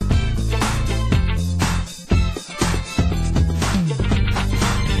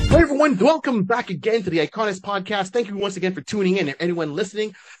everyone, welcome back again to the iConis podcast. Thank you once again for tuning in. And anyone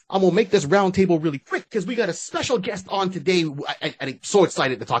listening, I'm going to make this roundtable really quick because we got a special guest on today. I'm so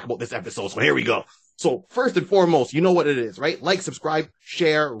excited to talk about this episode, so here we go. So first and foremost, you know what it is, right? Like, subscribe,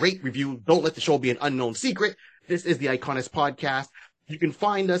 share, rate, review. Don't let the show be an unknown secret. This is the iConis podcast. You can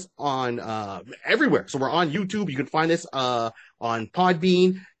find us on everywhere. So we're on YouTube. You can find us on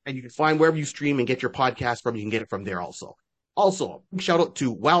Podbean, and you can find wherever you stream and get your podcast from. You can get it from there also. Also, big shout out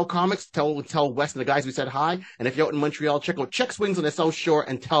to Wow Comics. Tell Wes and the guys we said hi. And if you're out in Montreal, check out Check Swings on the South Shore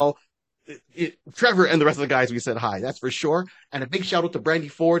and tell Trevor and the rest of the guys we said hi. That's for sure. And a big shout out to Brandy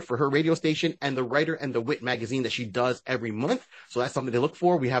Ford for her radio station and the Writer and the Wit magazine that she does every month. So that's something to look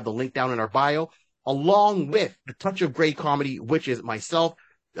for. We have the link down in our bio, along with the Touch of Grey comedy, which is myself,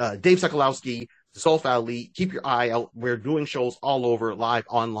 Dave Sokolowski, Solf Ali. Keep your eye out. We're doing shows all over, live,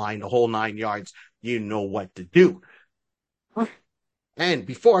 online, the whole 9 yards. You know what to do. And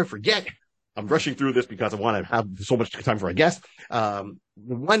before I forget, I'm rushing through this because I want to have so much time for our guest. The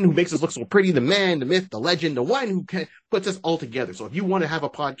one who makes us look so pretty, the man, the myth, the legend, the one who puts us all together. So if you want to have a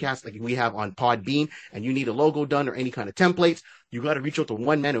podcast like we have on Podbean and you need a logo done or any kind of templates, you got to reach out to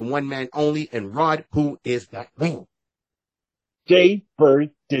one man and one man only. And Rod, who is that man? J Bird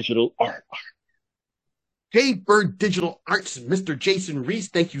Digital Art. J Bird Digital Arts, Mr. Jason Reese,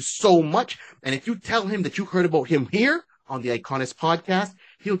 thank you so much. And if you tell him that you heard about him here on the iConis podcast,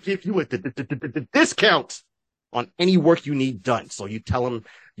 he'll give you a discount on any work you need done. So you tell him,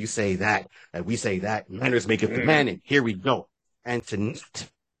 you say that, and we say that, manners make it the man, and here we go. And tonight,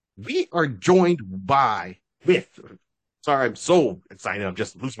 we are joined sorry, I'm so excited, I'm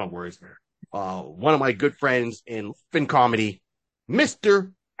just losing my words. One of my good friends in comedy,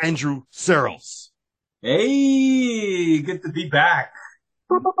 Mr. Andrew Searles. Hey, good to be back.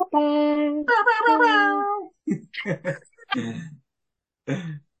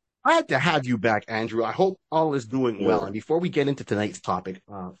 Glad to have you back, Andrew. I hope all is doing well. And before we get into tonight's topic,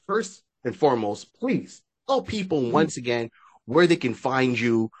 first and foremost, please tell people once again where they can find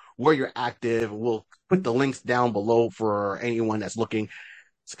you, where you're active. We'll put the links down below for anyone that's looking,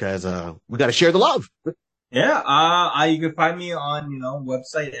 because we got to share the love. Yeah, you can find me on,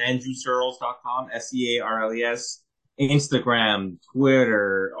 website, andrewsearles.com, Searles, Instagram,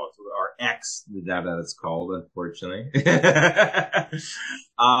 Twitter, or X, that it's called, unfortunately.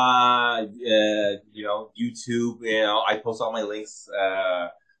 YouTube, I post all my links,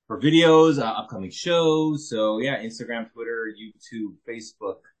 for videos, upcoming shows. So yeah, Instagram, Twitter, YouTube,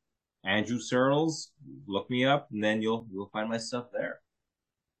 Facebook, Andrew Searles, look me up and then you'll find my stuff there.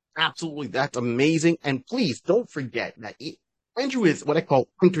 Absolutely. That's amazing. And please don't forget that Andrew is what I call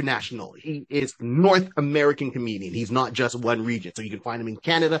international. He is North American comedian. He's not just one region. So you can find him in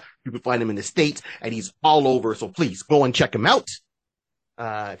Canada, you can find him in the States, and he's all over. So please go and check him out.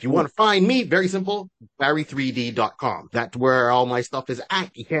 If you want to find me, very simple, Barry3D.com. That's where all my stuff is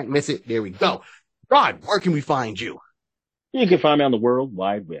at. You can't miss it. There we go. Rod, where can we find you? You can find me on the World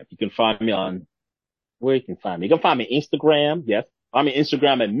Wide Web. You can find me on where you can find me. You can find me on Instagram. Yes. Find me on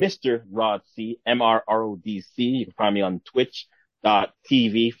Instagram at Mr. Rod C, MRRODC. You can find me on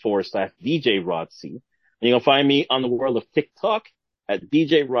twitch.tv/DJ Rod C. And you can find me on the world of TikTok at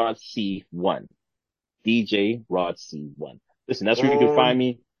DJ Rod C1. DJ Rod C1. Listen, that's where you can find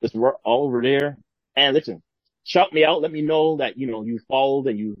me. Listen, we're all over there. And listen, shout me out. Let me know that, you followed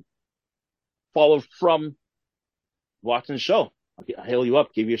and you followed from watching the show. I'll hail you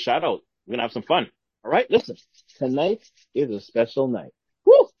up, give you a shout out. We're going to have some fun. All right, listen, tonight is a special night.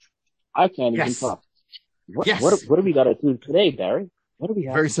 Woo! I can't even talk. What do we got to do today, Barry? What do we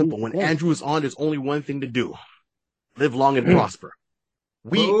have? Very simple. When Andrew is on, there's only one thing to do. Live long and prosper.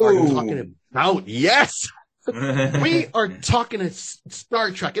 We are talking about, yes! We are talking Star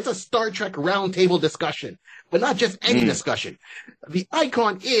Trek. It's a Star Trek roundtable discussion, but not just any discussion. The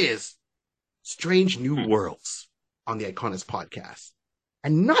icon is Strange New Worlds on the iConis podcast.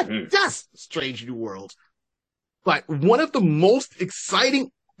 And not just Strange New Worlds, but one of the most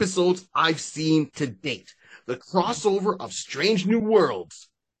exciting episodes I've seen to date. The crossover of Strange New Worlds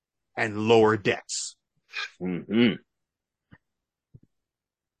and Lower Decks. Mm-hmm.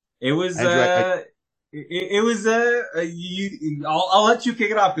 It was, I'll let you kick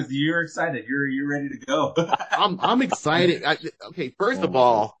it off because you're excited. You're ready to go. I'm excited. Okay, first of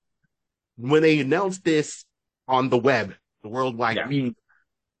all, when they announced this on the web, the World Wide Web,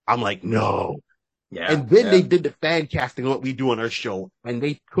 I'm like, no. Yeah. And then they did the fan casting, what we do on our show. And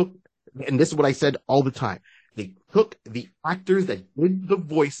they took, and this is what I said all the time, they took the actors that did the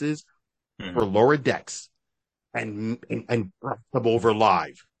voices for Lower Decks and brought them over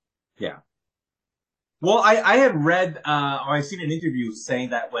live. Yeah. Well, I had read, or I seen an interview saying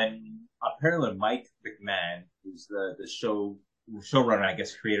that apparently when Mike McMahon, who's the showrunner, I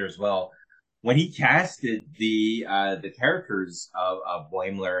guess creator as well, when he casted the characters of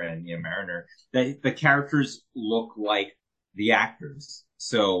Boimler and Mariner, the characters look like the actors.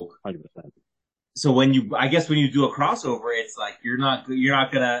 So 100%. So I guess when you do a crossover, it's like you're not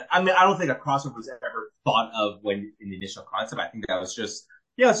gonna. I mean, I don't think a crossover was ever thought of when in the initial concept. I think that was just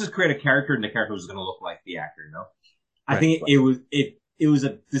let's just create a character, and the character was gonna look like the actor. You know, I think it was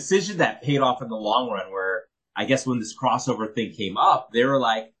a decision that paid off in the long run. Where I guess when this crossover thing came up, they were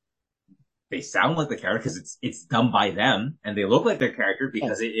like, they sound like the character because it's done by them, and they look like their character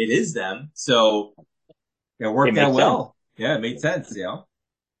because it is them. So it worked out well. Yeah, it made sense. You know.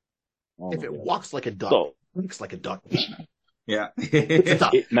 If it walks like a duck, looks like a duck. Yeah.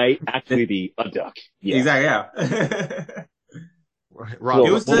 It might actually be a duck. Yeah. Exactly, yeah. Rob,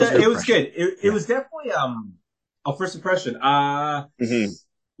 it was good. It was definitely a first impression.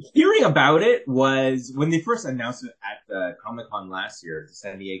 Hearing about it was when they first announced it at the Comic-Con last year, the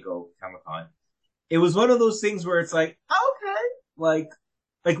San Diego Comic-Con. It was one of those things where it's like, okay,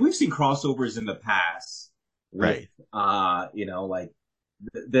 like we've seen crossovers in the past. Right. Like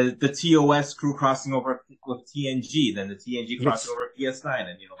the TOS crew crossing over with TNG, then the TNG crossing over with PS9,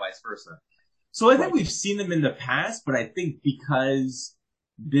 and vice versa. So I think we've seen them in the past, but I think because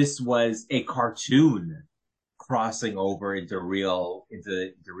this was a cartoon crossing over into real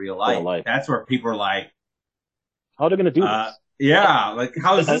life, that's where people are like, "How are they going to do this?" Yeah, like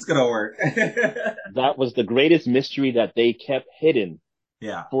how is this going to work? That was the greatest mystery that they kept hidden,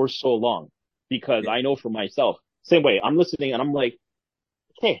 for so long. Because I know for myself, same way. I'm listening and I'm like,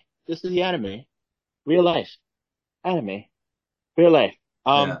 hey, this is the anime, real life, anime, real life.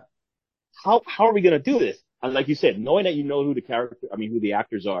 How are we gonna do this? And like you said, knowing that who who the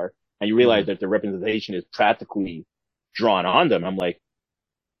actors are, and you realize that the representation is practically drawn on them, I'm like,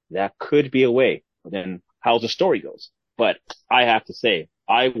 that could be a way. But then how the story goes. But I have to say,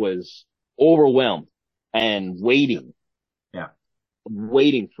 I was overwhelmed and waiting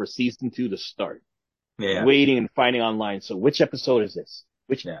for season 2 to start. Yeah. Waiting and finding online. So which episode is this?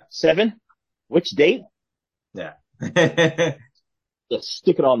 Which 7? Which date? Yeah. Just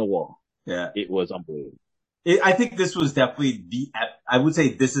stick it on the wall. Yeah. It was unbelievable. I think this was definitely I would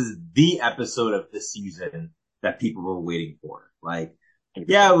say this is the episode of the season that people were waiting for. Like, when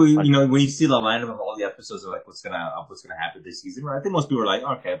you see the lineup of all the episodes of like what's gonna happen this season, I think most people are like,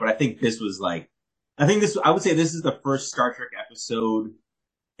 okay, but I think this was like, I would say this is the first Star Trek episode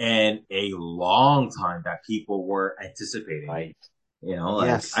in a long time that people were anticipating. Right.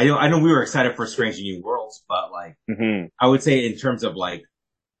 Yes. I know we were excited for Strange New Worlds, but like, I would say in terms of like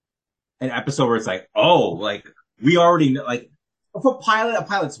an episode where it's like, we already know, like, for a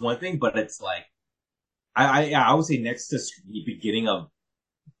pilot's one thing, but it's like, I would say next to the beginning of,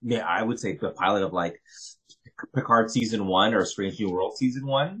 I would say the pilot of like Picard season 1 or Strange New World season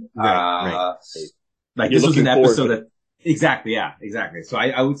 1. Right. Like this was an episode that, exactly. So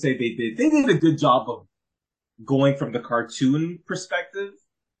I would say they did a good job of going from the cartoon perspective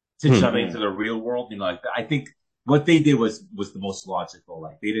to jumping into the real world. I think what they did was the most logical.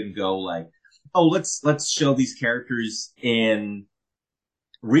 Like they didn't go like, oh, let's show these characters in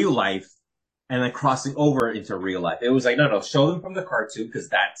real life and then crossing over into real life. It was like, no, show them from the cartoon because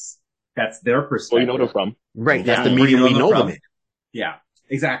that's their perspective. Where you know them from. Right, that's the medium we know them in. Yeah,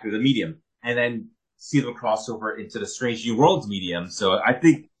 exactly, the medium. And then see them cross over into the Strange New Worlds medium. So I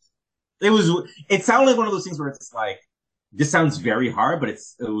think it sounded like one of those things where it's like, this sounds very hard, but it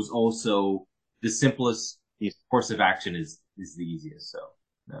was also the simplest course of action is the easiest. So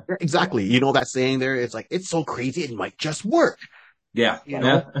yeah. Exactly. That saying there, it's like, it's so crazy it might just work. Yeah.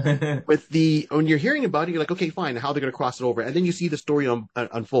 When you're hearing about it, you're like, okay, fine, how they're going to cross it over. And then you see the story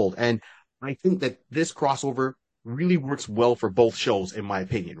unfold. And I think that this crossover really works well for both shows, in my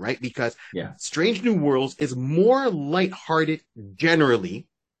opinion, right? Because Strange New Worlds is more lighthearted generally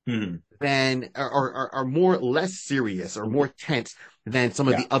than, or more less serious or more tense than some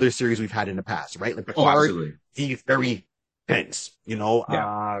of the other series we've had in the past, right? Like Picard, he's very tense,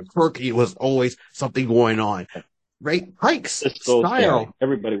 Quirky was always something going on, right? Pike's style.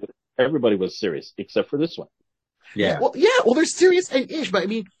 Everybody was serious except for this one. Yeah. Well, they're serious and ish, but I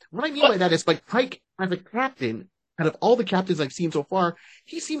mean, what I mean by that is like Pike as a captain, out of all the captains I've seen so far,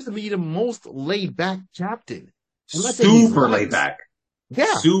 he seems to be the most laid back captain. Super laid back.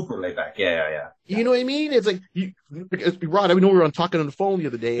 Yeah. Super laid back. Yeah. You know what I mean? It's like, Rod, I know we were talking on the phone the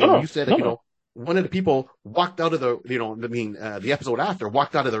other day, and you said that, one of the people walked out of the episode after,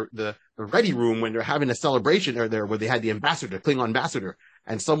 walked out of the ready room when they're having a celebration where they had the ambassador, Klingon ambassador,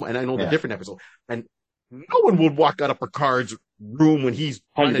 and I know the different episode. And No one would walk out of Picard's room when he's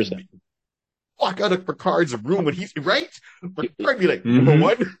 100%. Walk out of Picard's room when he's right. Picard be like, Mhm. number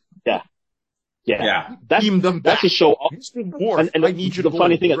one, Yeah. That's beam them back. a show. And I need you to the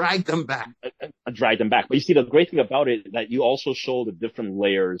funny thing drag them back. Drag them back. But you see, the great thing about it is that you also show the different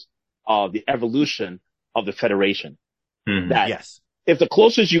layers of the evolution of the Federation. Mhm. That Yes. if the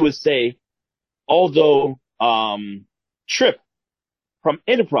closest you would say, although Trip from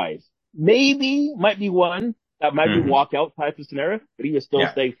Enterprise maybe might be one that might be walkout type of scenario, but he would still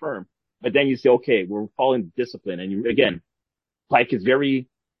stay firm. But then you say, okay, we're following discipline, and again, Pike is very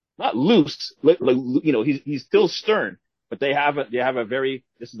not loose, he's still stern, but they have a very,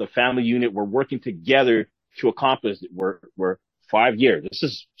 this is a family unit. We're working together to accomplish it. We're 5 years. This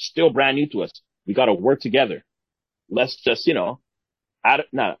is still brand new to us. We got to work together. Let's just,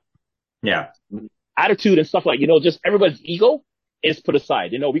 attitude and stuff like, just everybody's ego is put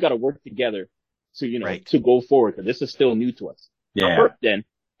aside. We got to work together to, to go forward, because this is still new to us. Yeah. Kurt then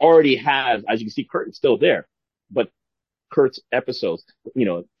already has, as you can see, Kurt is still there, but Kurt's episodes,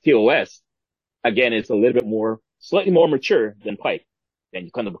 TOS, again, it's a little bit slightly more mature than Pike. Then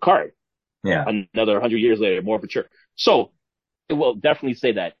you come to Picard. Yeah. Another 100 years later, more mature. So it will definitely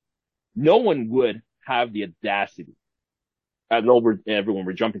say that no one would have the audacity. I know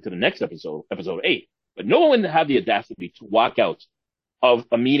we're jumping to the next episode 8, but no one would have the audacity to walk out of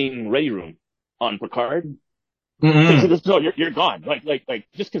a meeting ready room on Picard. So you're gone. Like,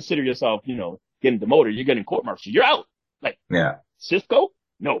 just consider yourself, getting demoted. You're getting court-martialed. You're out. Cisco?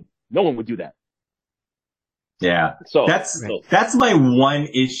 No one would do that. Yeah. So that's my one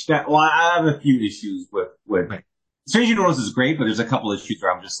issue. I have a few issues with Strange New Worlds is great, but there's a couple issues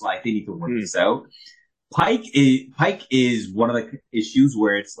where I'm just like, they need to work this out. Pike is one of the issues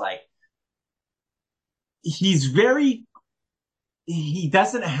where it's like, he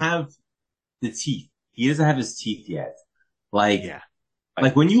doesn't have the teeth. He doesn't have his teeth yet. Like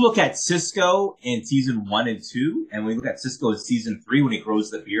when you look at Cisco in season 1 and 2, and when you look at Cisco in season 3 when he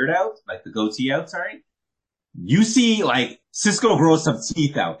grows the beard out, like the goatee out, you see like Cisco grows some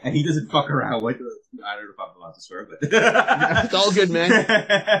teeth out, and he doesn't fuck around with. I don't know if I'm allowed to swear, but it's all good, man.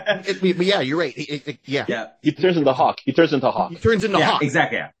 But yeah, you're right. He turns into Hawk. Hawk.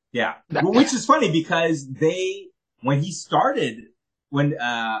 Exactly. Yeah. Which is funny because when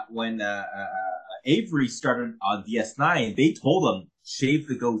Avery started on DS9, they told him shave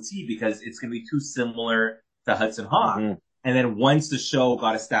the goatee because it's going to be too similar to Hudson Hawk. Mm-hmm. And then once the show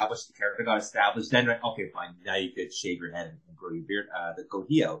got established, the character got established, then okay, fine, now you could shave your head and grow your beard, the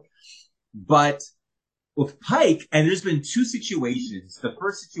goatee out. But with Pike, and there's been two situations. The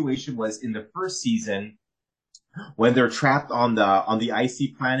first situation was in the first season when they're trapped on the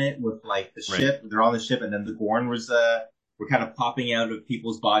icy planet with like the ship. They're on the ship, and then the Gorn were kind of popping out of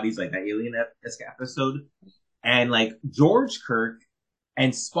people's bodies, like that Alien-esque episode. And like George Kirk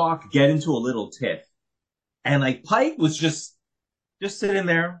and Spock get into a little tiff. And like Pike was just sitting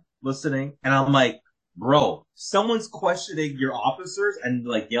there listening. And I'm like, bro, someone's questioning your officers and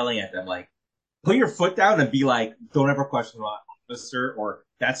like yelling at them, like, put your foot down and be like, don't ever question my officer, or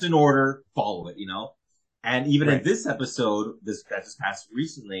that's an order, follow it, And even in this episode, that just passed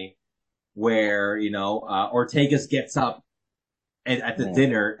recently, where, Ortegas gets up at the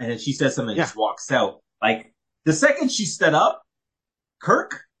dinner, and then she says something and just walks out. Like, the second she stood up,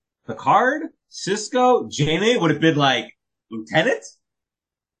 Kirk, Picard, Cisco, Janeway would have been like, Lieutenant?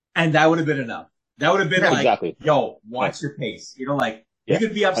 And that would have been enough. That would have been yo, watch your pace. You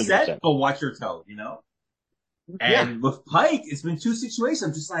could be upset, 100%. But watch your tone, And with Pike, it's been two situations.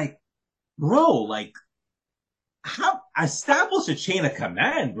 I'm just like, bro, like, how establish a chain of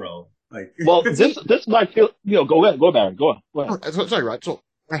command, bro? Like, well, this might feel, go ahead, go on. Sorry, Rod. So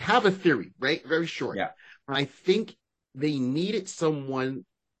I have a theory, right? Very short. Yeah. And I think they needed someone.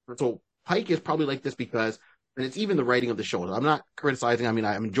 So Pike is probably like this because, and it's even the writing of the show. I'm not criticizing. I mean,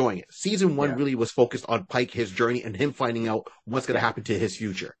 I'm enjoying it. Season 1 really was focused on Pike, his journey, and him finding out what's going to happen to his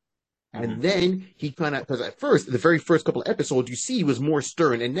future. Mm-hmm. And then he kind of, because at first, the very first couple of episodes, you see he was more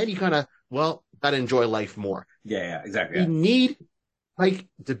stern, and then he kind of, got to enjoy life more. Yeah, exactly. We need Pike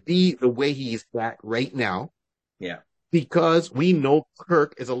to be the way he's at right now. Yeah. Because we know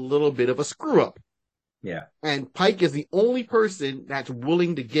Kirk is a little bit of a screw up. Yeah. And Pike is the only person that's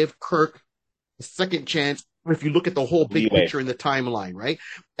willing to give Kirk a second chance. If you look at the whole big picture in the timeline, right?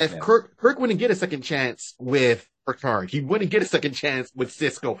 If Kirk wouldn't get a second chance with Picard, he wouldn't get a second chance with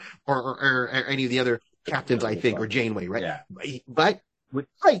Cisco or any of the other captains, I think, or Janeway, right? Yeah. But with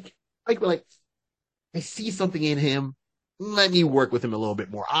Pike was like, I see something in him. let me work with him a little bit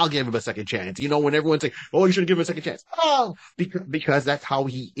more. I'll give him a second chance. You know, when everyone's like, oh, you should give him a second chance. Oh, because that's how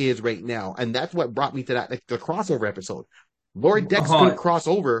he is right now. And that's what brought me to that, like the crossover episode. Lord Dex couldn't cross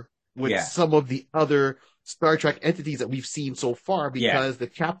over with some of the other Star Trek entities that we've seen so far because the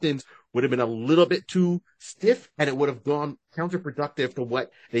captains would have been a little bit too stiff and it would have gone counterproductive to what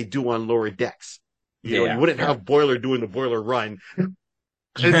they do on lower decks. You know, you wouldn't have Boiler doing the Boiler run and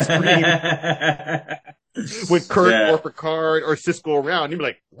scream with Kirk or Picard or Cisco around. You'd be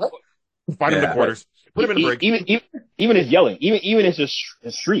like, what? Find him in the quarters. Put him in the break. Even his yelling, even his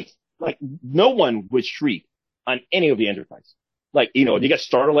shriek. Like, no one would shriek on any of the Enterprise. Like, you know, you get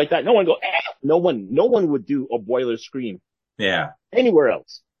startled like that. No one go, no one would do a Boiler scream. Yeah. Anywhere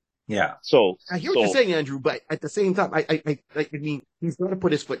else. Yeah. So I hear what you're saying, Andrew, but at the same time, I mean, he's got to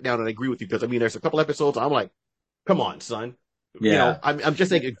put his foot down, and I agree with you because I mean, there's a couple episodes I'm like, come on, son. Yeah. You know, I'm just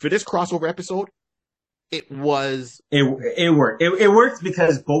saying for this crossover episode, it worked. It worked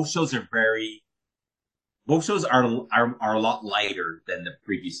because both shows are a lot lighter than the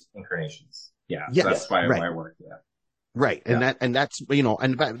previous incarnations. Yeah. So that's why it worked. Yeah. Right. And that's, you know,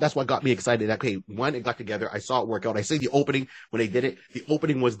 and that's what got me excited. Okay, one, it got together. I saw it work out. I say the opening, when they did it, the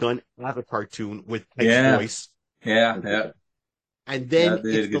opening was done as a cartoon with Peg's voice. Yeah. And then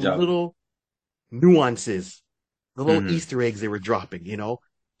it's the little nuances, the little Easter eggs they were dropping, you know?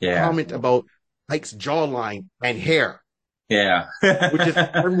 Yeah. Comment about Pike's jawline and hair. Yeah. Which is,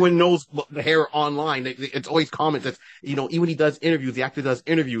 everyone knows the hair online. It's always comments that, you know, even when he does interviews, the actor does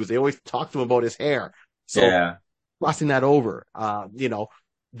interviews, they always talk to him about his hair. So, crossing that over, you know,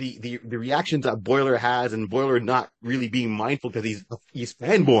 the reactions that Boiler has and Boiler not really being mindful because he's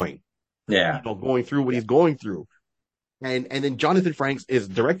fanboying. Yeah. You know, going through what he's going through. And then Jonathan Frakes is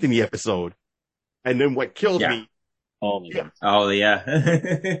directing the episode. And then what kills me.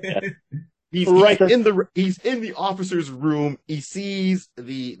 He's in the officer's room. He sees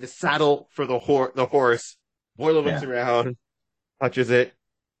the saddle for the horse. Boiler looks around, touches it,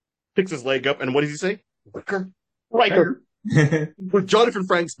 picks his leg up, and what does he say? Riker. With Jonathan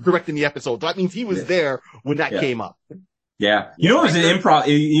Frakes directing the episode. That means he was there when that came up. Yeah. You know, it was an improv.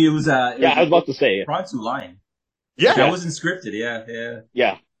 It was I was about to say. Impromptu line. Yeah. That wasn't scripted.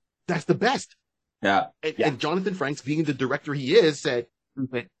 Yeah. That's the best. Yeah. And Jonathan Frakes, being the director he is, said,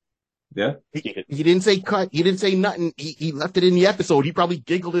 yeah. He didn't say cut. He didn't say nothing. He left it in the episode. He probably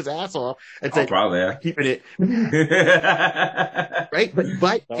giggled his ass off and said, keeping it. Right?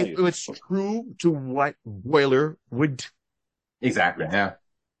 But it was true to what Boiler would. Exactly. Yeah.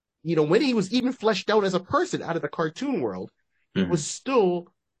 You know, when he was even fleshed out as a person out of the cartoon world, he was still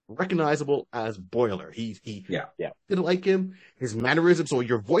recognizable as Boiler. He didn't like him, his mannerisms. So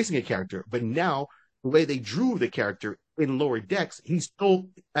you're voicing a character, but now the way they drew the character in Lower Decks, he still,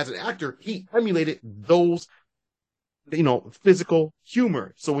 as an actor, he emulated those, you know, physical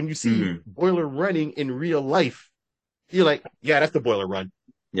humor. So when you see Boiler running in real life, you're like, yeah, that's the Boiler run.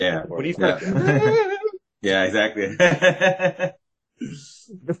 Yeah. When he's like, yeah, exactly. The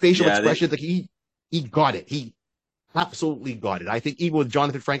facial expressions, like he got it. He absolutely got it. I think even with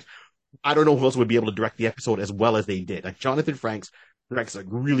Jonathan Frakes, I don't know who else would be able to direct the episode as well as they did. Like Jonathan Frakes directs like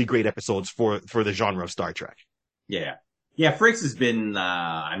really great episodes for the genre of Star Trek. Yeah. Yeah, Frakes has been,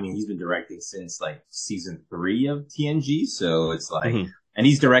 he's been directing since like season 3 of TNG. So it's like, and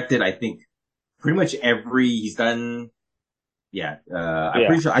he's directed, I think, pretty much he's done,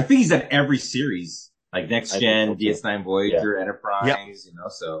 pretty sure, I think he's done every series, like Next Gen, DS9 Voyager, Enterprise, you know,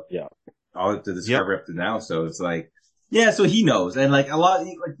 so all up to Discovery up to now. So it's like, so he knows. And like a lot,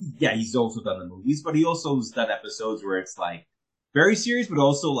 he's also done the movies, but he also has done episodes where it's like very serious, but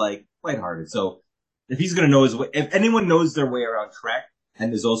also like lighthearted. So, if he's going to know his way, if anyone knows their way around Trek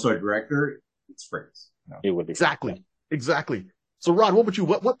and is also a director, it's Frakes. No. It would be. Exactly. So, Rod, what about you?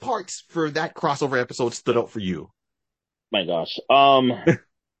 What parts for that crossover episode stood out for you? My gosh.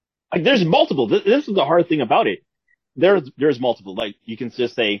 There's multiple. This is the hard thing about it. There's multiple. Like, you can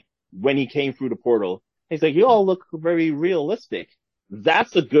just say, when he came through the portal, he's like, you all look very realistic.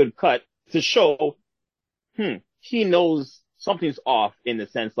 That's a good cut to show, he knows something's off in the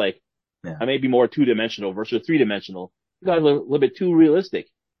sense like, I may be more 2-dimensional versus 3-dimensional. You got a little bit too realistic,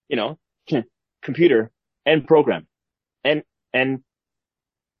 you know, computer and program. And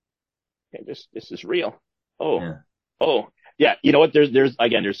this is real. You know what?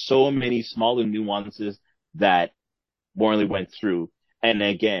 There's so many smaller nuances that Morley went through. And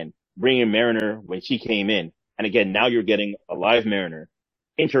again, bringing Mariner when she came in. And again, now you're getting a live Mariner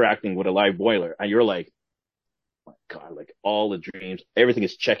interacting with a live Boiler. And you're like, my God, like all the dreams, everything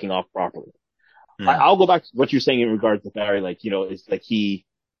is checking off properly. I'll go back to what you're saying in regards to Barry, like, you know, it's like he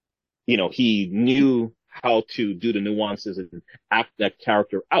knew how to do the nuances and act that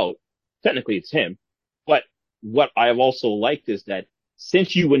character out. Technically, it's him. But what I've also liked is that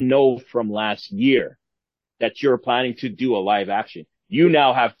since you would know from last year that you're planning to do a live action, you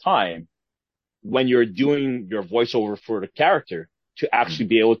now have time when you're doing your voiceover for the character to actually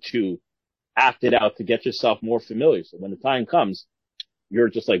be able to act it out to get yourself more familiar. So when the time comes, you're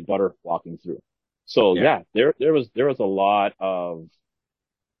just like butter walking through. So there was a lot of,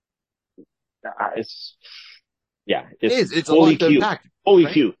 it's it's a fully lot to cute, unpack. fully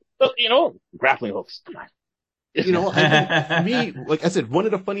Right? cute. So, grappling hooks. Come on. I think me, like I said, one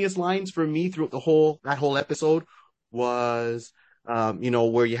of the funniest lines for me throughout that whole episode was,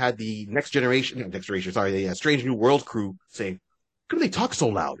 where you had the the Strange New World crew saying, "How come they talk so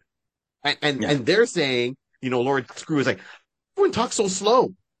loud?" And they're saying, Lord's crew is like, "Everyone talks so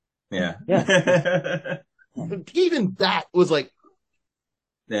slow." Yeah. Even that was like,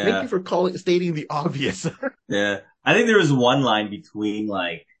 Yeah. thank you for stating the obvious. Yeah. I think there was one line between,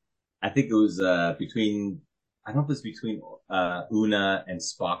 like, I think it was between, I don't know if it's between Una and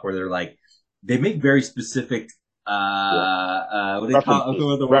Spock, where they're like, they make very specific what do they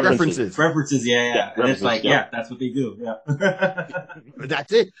call it? References. References, yeah. And it's like, that's what they do. Yeah.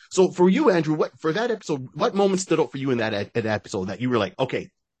 That's it. So for you, Andrew, for that episode, what moment stood out for you in that episode that you were like, okay,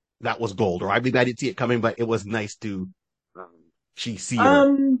 that was gold? Or I didn't see it coming, but it was nice to see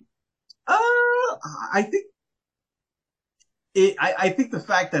her. I think I think the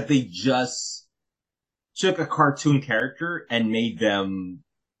fact that they just took a cartoon character and made them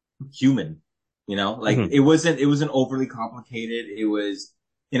human, it wasn't overly complicated. It was,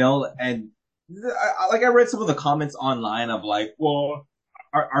 and I read some of the comments online of like, well,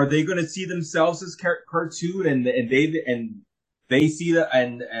 are they going to see themselves as cartoon and they see that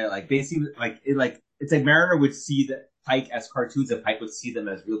and like they see like it's like Mariner would see that Pike as cartoons and Pike would see them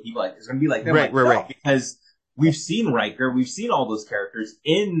as real people. Like it's going to be like them, right. Because we've seen Riker, we've seen all those characters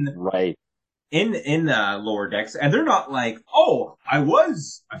in Lower Decks, and they're not like, oh, I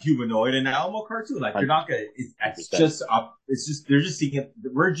was a humanoid and now I'm a cartoon. Like they're not gonna. It's just they're just seeing it.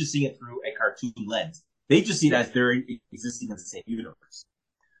 We're just seeing it through a cartoon lens. They just see it as they're existing in the same universe.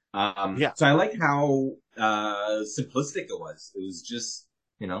 So I like how simplistic it was. It was just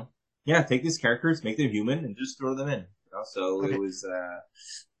take these characters, make them human, and just throw them in. So it was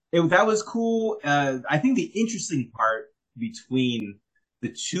that was cool. I think the interesting part between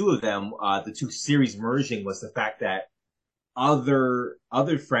the two of them, the two series merging, was the fact that other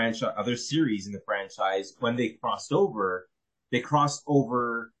series in the franchise, when they crossed over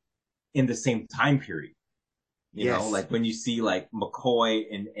in the same time period. You know, like when you see like McCoy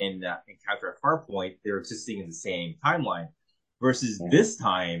and Encounter at Farpoint, they're existing in the same timeline. Versus this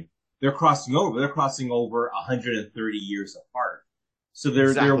time, they're crossing over. They're crossing over 130 years apart. So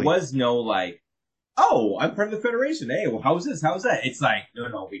there was no like, oh, I'm part of the Federation. Hey, well, how's this? How's that? It's like,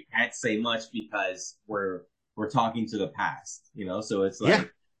 no, we can't say much because we're talking to the past, So it's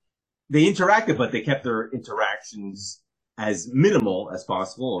like they interacted, but they kept their interactions as minimal as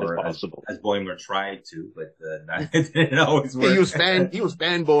possible, or as Boimler tried to, but it didn't always work. He was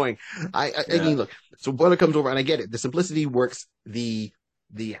fanboying. I mean, look. So Boimler comes over, and I get it. The simplicity works. The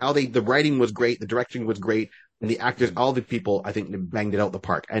writing was great. The direction was great. And the actors, all the people, I think, banged it out the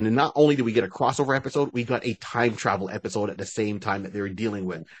park. And then not only did we get a crossover episode, we got a time travel episode at the same time that they were dealing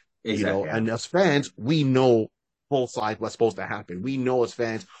with. Exactly. And as fans, we know both sides what's supposed to happen. We know as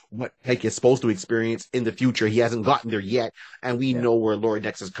fans what Pike is supposed to experience in the future. He hasn't gotten there yet, and we know where Lower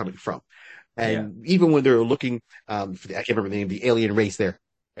Decks is coming from. And even when they're looking, I can't remember the name, the alien race there,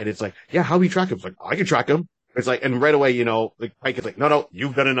 and it's like, how do we track him? It's like, I can track him. It's like, and right away, like Pike is like, no,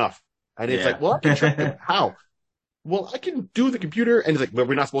 you've done enough. And it's like, well, I can track him. How? Well, I can do the computer, and it's like, but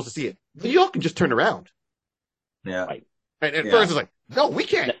we're not supposed to see it. Y'all can just turn around. Yeah. And at first it's like, no, we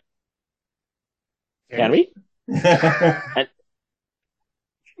can't. Can we? And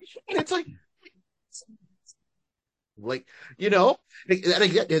it's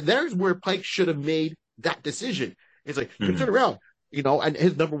there's where Pike should have made that decision. It's like, turn around, and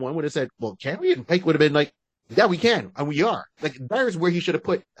his number one would have said, well, can we? And Pike would have been like, yeah, we can, and we are. Like, there's where he should have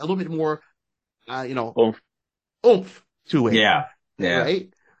put a little bit more, oomph to it. Yeah.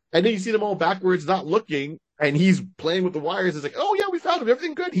 Right? And then you see them all backwards, not looking, and he's playing with the wires. It's like, oh, yeah, we found him.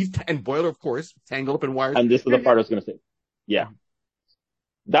 Everything good. And Boiler, of course, tangled up in wires. And this is the part I was going to say. Yeah.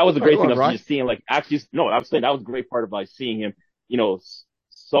 That was a great thing of just seeing, like, actually, no, I was saying that was a great part of, like, seeing him,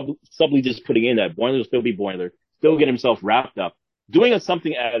 subtly just putting in that Boiler will still be Boiler, still get himself wrapped up, doing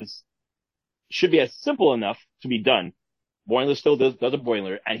something should be as simple enough to be done. Boiler still does a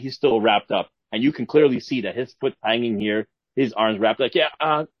Boiler, and he's still wrapped up. And you can clearly see that his foot's hanging here, his arms wrapped. Like, give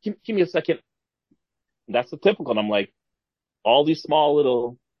me a second. That's the typical. And I'm like, all these small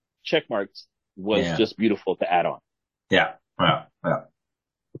little check marks was Yeah. just beautiful to add on. Yeah. Yeah. Yeah.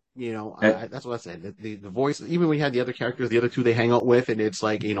 You know, Uh, that's what I said. The voice, even when you had the other characters, the other two they hang out with, and it's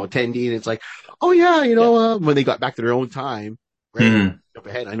like, Tendi, and it's like, oh yeah, when they got back to their own time, right? mhm. Jump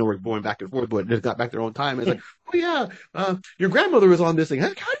ahead. I know we're going back and forth, but they got back to their own time. It's like, oh yeah, your grandmother was on this thing. How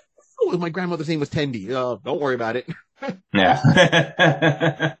do you know my grandmother's name was Tendi? Don't worry about it.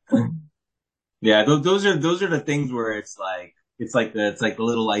 Yeah. Yeah. Those are the things where it's like the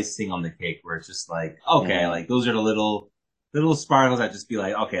little icing on the cake where it's just like, okay, like those are the little sparkles that just be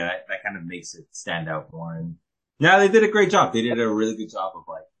like, okay, that kind of makes it stand out more. And yeah, they did a great job. They did a really good job of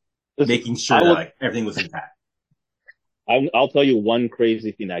like Listen, making sure that like everything was intact. I'll tell you one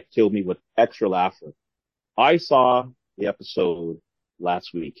crazy thing that killed me with extra laughter. I saw the episode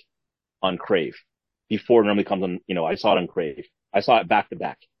last week on Crave before it normally comes on, I saw it on Crave. I saw it back to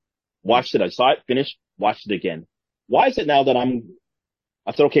back. Watched it. I saw it, finished, watched it again. Why is it now that I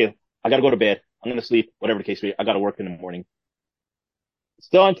said, okay, I gotta go to bed. I'm gonna sleep, whatever the case may be. I gotta work in the morning.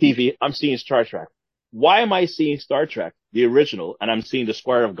 Still on TV, I'm seeing Star Trek. Why am I seeing Star Trek, the original, and I'm seeing the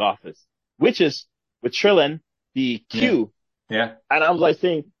Squire of Gothas, which is with Trillin, the Q. Yeah. And I was like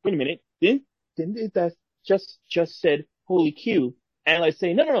saying, wait a minute, didn't it that just said holy Q? And I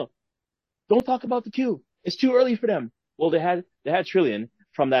say, no, don't talk about the Q. It's too early for them. Well, they had Trillian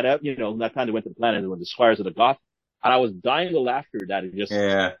from that, that time they went to the planet when the Squires of the Goth. And I was dying of laughter that it just,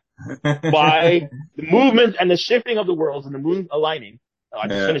 Yeah. by the movement and the shifting of the worlds and the moon aligning. I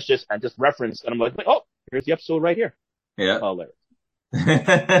just finished this and just referenced, and I'm like, oh, here's the episode right here. Yeah. Oh,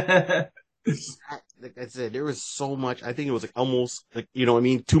 there. Like I said, there was so much. I think it was like almost like,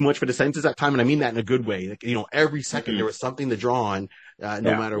 too much for the senses at time. And I mean that in a good way. Like, every second there was something to draw on, no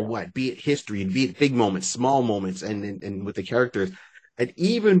matter what, be it history, be it big moments, small moments, and with the characters. And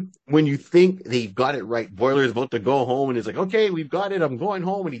even when you think they've got it right, Boiler is about to go home and he's like, okay, we've got it. I'm going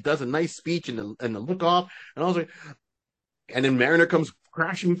home. And he does a nice speech and the look off. And I was like, and then Mariner comes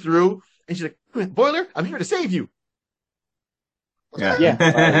crashing through and she's like, Boiler, I'm here to save you. Yeah.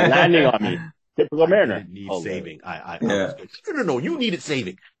 Landing on me. Typical Mariner. I didn't need saving. I was good. No, you needed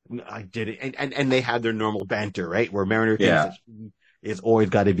saving. I did it. And they had their normal banter, right? Where Mariner thinks that she is always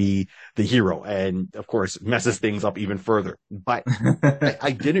got to be the hero. And of course, messes things up even further. But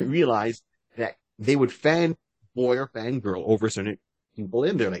I didn't realize that they would fan boy or fangirl over certain people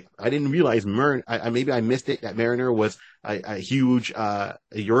in there. Like, I didn't realize maybe I missed it, that Mariner was a huge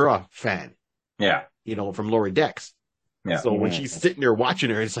Yura fan. Yeah. From Lower Decks. Yeah. So when she's sitting there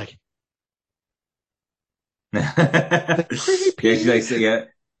watching her, it's like, yeah, she's like,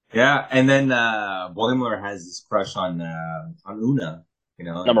 yeah. And then Boimler has this crush on Una,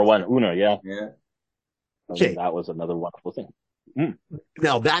 Number one, Una, yeah. Yeah. Okay. That was another wonderful thing.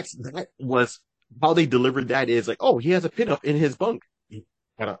 Now that was how they delivered that is like, oh, he has a pinup in his bunk. He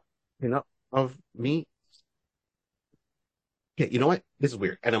got a pinup of me. Okay, you know what? This is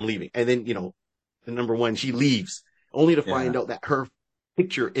weird. And I'm leaving. And then, the number one, she leaves only to find out that her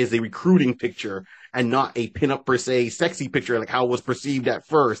picture is a recruiting picture and not a pinup per se sexy picture like how it was perceived at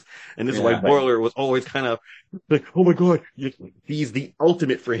first. And this is why Boiler was always kind of like, oh my God, he's the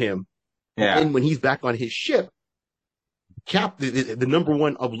ultimate for him. Yeah. And when he's back on his ship, the number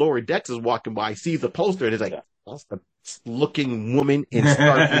one of Lower Decks is walking by, sees the poster, and is like, that's the best looking woman in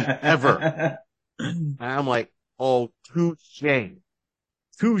Starfleet ever. And I'm like, oh, touche,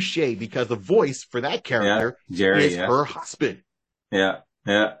 because the voice for that character Jerry, is her husband. Yeah.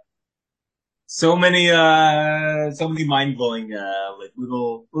 So many mind blowing, those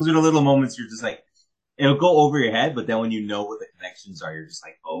are the little moments you're just like, it'll go over your head, but then when you know what the connections are, you're just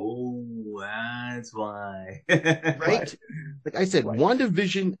like, oh, that's why. Right? Like I said,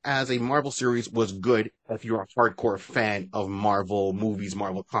 WandaVision as a Marvel series was good if you're a hardcore fan of Marvel movies,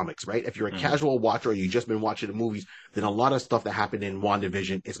 Marvel comics, right? If you're a casual watcher or you've just been watching the movies, then a lot of stuff that happened in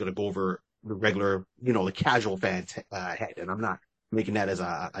WandaVision is going to go over the regular, the casual fan's head. And I'm not making that as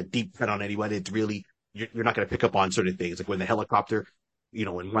a deep cut on anyone. It's really, you're not going to pick up on certain things. Like when the helicopter,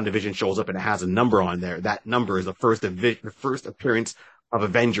 when WandaVision shows up and it has a number on there, that number is the first appearance of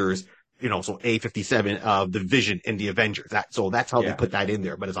Avengers, so A57 of the Vision in the Avengers. That's how they put that in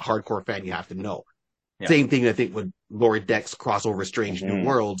there. But as a hardcore fan, you have to know. Yeah. Same thing, I think, with Lower Decks crossover Strange New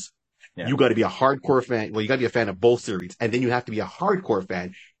Worlds. Yeah. You got to be a hardcore fan. Well, you got to be a fan of both series. And then you have to be a hardcore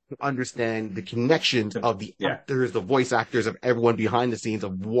fan to understand the connections of the actors, the voice actors, of everyone behind the scenes,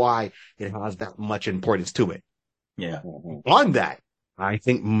 of why it has that much importance to it. Yeah. On that, I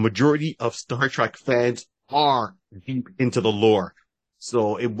think majority of Star Trek fans are deep into the lore.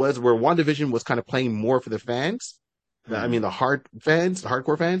 So it was where WandaVision was kind of playing more for the fans. I mean, the hardcore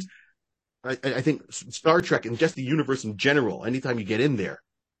fans. I think Star Trek and just the universe in general, anytime you get in there,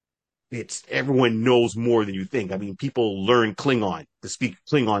 it's everyone knows more than you think. I mean, people learn Klingon to speak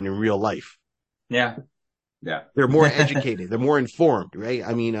Klingon in real life. Yeah. Yeah. They're more educated. They're more informed, right?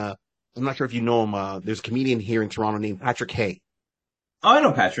 I mean, I'm not sure if you know him. There's a comedian here in Toronto named Patrick Hay. Oh, I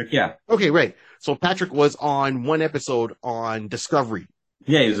know Patrick. Yeah. Okay, right. So Patrick was on one episode on Discovery.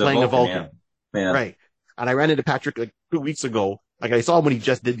 Yeah, he was playing a a Vulcan. Yeah. Right. And I ran into Patrick like 2 weeks ago. Like I saw him when he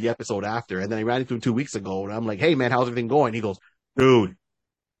just did the episode after, and then I ran into him 2 weeks ago, and I'm like, "Hey man, how's everything going?" He goes, "Dude,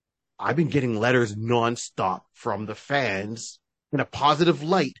 I've been getting letters nonstop from the fans in a positive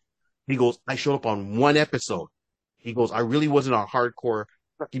light." He goes, "I showed up on one episode." He goes, "I really wasn't a hardcore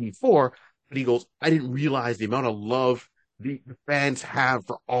Trekkie before," but he goes, "I didn't realize the amount of love the fans have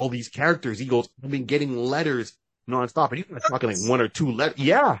for all these characters." He goes, "I've been getting letters nonstop," and he's not talking like one or two letters.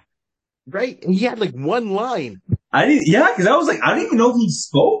 Yeah, right. And he had like one line. Because I was like, I don't even know if he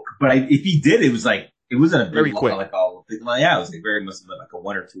spoke, but if he did, it was like, it wasn't a big Very quick. Like all big line. Yeah, it was like very much like a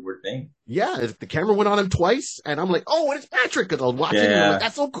 1 or 2 word thing. Yeah, the camera went on him twice, and I'm like, "Oh, and it's Patrick!" Because I was watching, and I'm like,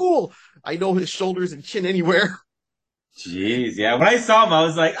 "That's so cool." I know his shoulders and chin anywhere. Jeez, yeah. When I saw him, I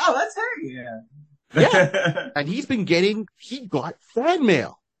was like, "Oh, that's Harry." Yeah. Yeah, and he got fan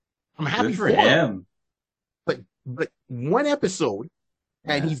mail. I'm happy Good for for him. him. But one episode,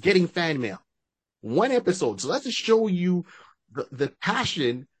 and he's getting fan mail. One episode. So that's to show you the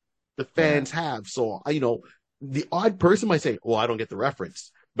passion the fans have. So, the odd person might say, "Well, I don't get the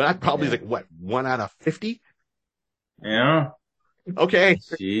reference." But that probably is like, what, 1 out of 50? Yeah. Okay.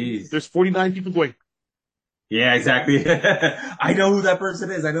 Jeez. There's 49 people going, Yeah, exactly. I know who that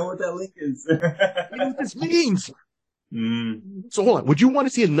person is. I know what that link is. "You know what this means?" Mm. So hold on. Would you want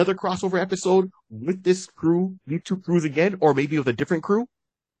to see another crossover episode with this crew, these two crews again, or maybe with a different crew?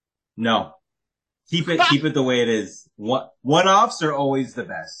 No. Keep it the way it is. One-offs are always the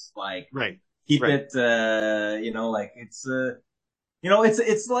best. Like, Right. keep Right. it, like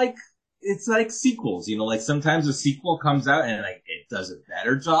it's like sequels, like sometimes a sequel comes out and like it does a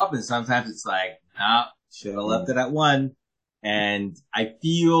better job, and sometimes it's like, nah, should have left it at one. And I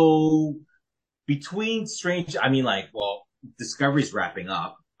feel between Discovery's wrapping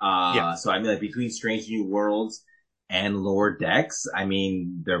up. So I mean, like between Strange New Worlds and Lower Decks, I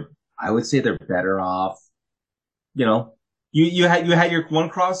mean, I would say they're better off. You had your one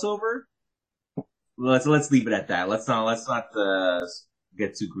crossover. Let's leave it at that. Let's not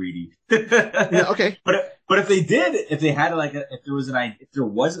get too greedy. Yeah, okay. But if there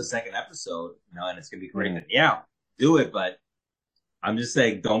was a second episode, and it's gonna be great, then yeah, do it. But I'm just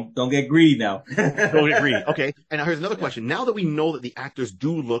saying, don't get greedy now. Don't get greedy. Okay. And now here's another question. Now that we know that the actors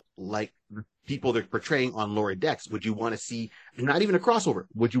do look like the people they're portraying on Lower Decks, would you want to see, not even a crossover,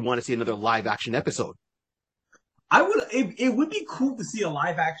 would you want to see another live action episode? I would. It would be cool to see a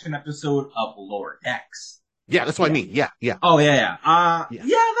live action episode of Lower Decks. Yeah, that's what I mean. Yeah. Oh, yeah. Yeah,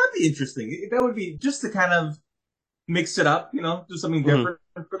 that'd be interesting. That would be just to kind of mix it up, do something different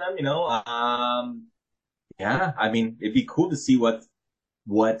for them, Yeah, I mean, it'd be cool to see what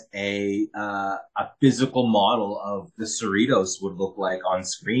a physical model of the Cerritos would look like on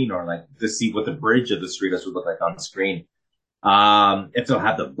screen, or like to see what the bridge of the Cerritos would look like on screen. If they'll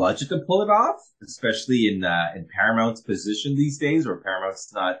have the budget to pull it off, especially in Paramount's position these days, or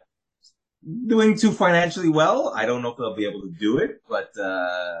Paramount's not doing too financially well. I don't know if they'll be able to do it, but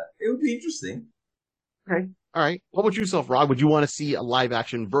it would be interesting. Okay. All right. What about yourself, Rod? Would you want to see a live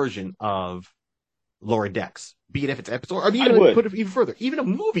action version of Lower Decks? Be it if it's episode, or even put it even further, even a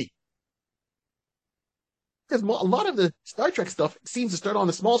movie. Because a lot of the Star Trek stuff seems to start on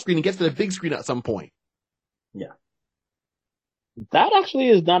the small screen and gets to the big screen at some point. Yeah. That actually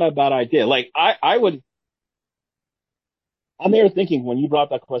is not a bad idea. Like, I'm there thinking, when you brought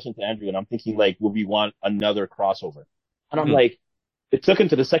that question to Andrew, and I'm thinking, like, would we want another crossover? And I'm like, it took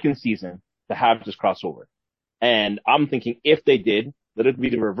into the second season to have this crossover. And I'm thinking, if they did, let it be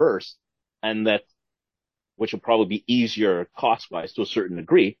the reverse, and which would probably be easier cost-wise to a certain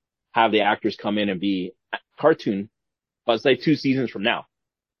degree, have the actors come in and be cartoon, but say 2 seasons from now.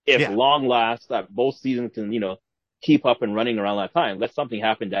 If long last, that both seasons can, keep up and running around that time, let something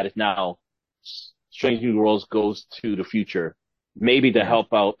happen that is now Strange New Worlds goes to the future, maybe to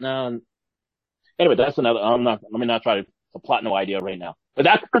help out. No, anyway, that's another. Let me not try to plot no idea right now, but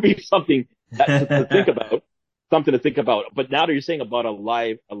that could be something to think about. Something to think about. But now that you're saying about a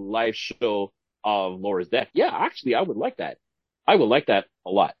live show of Lower Decks, yeah, actually, I would like that. I would like that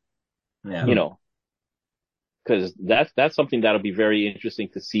a lot. Yeah. Because that's something that'll be very interesting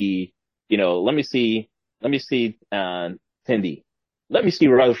to see. Let me see Tindy. Let me see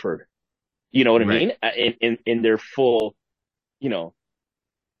Rutherford. You know what I mean? In their full,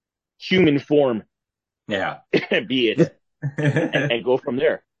 human form, Yeah. be it, and go from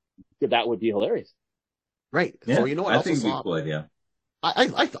there. That would be hilarious. Right. Yeah, So you know what? I I also think it'd be a saw. cool idea.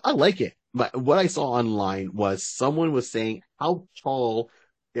 I like it, but what I saw online was someone was saying how tall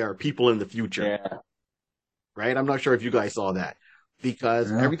there are people in the future. Yeah. Right. I'm not sure if you guys saw that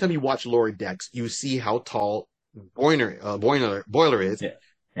because Yeah. every time you watch Lower Decks, you see how tall Boiler is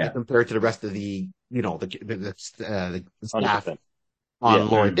Yeah. compared to the rest of the the staff 100%. on Yeah.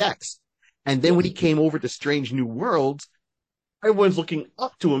 Lower Mm. Decks. And then Yeah. when he came over to Strange New Worlds, everyone's looking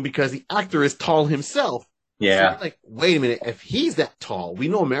up to him because the actor is tall himself. So you're Yeah. like, wait a minute, if he's that tall, we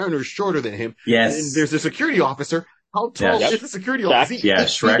know Mariner's shorter than him. And Yes. there's a security officer. How tall Yeah. is the security Shaq. officer? Is he Yeah. 8 feet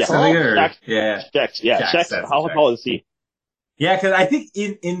Shrek Yeah. something tall? or Shaq. yeah. Shex. Yeah. Shex, Shex. that's How Shex. tall is he? Yeah, because I think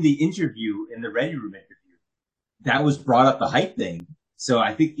in the interview, in the Ready Room interview, that was brought up the height thing. So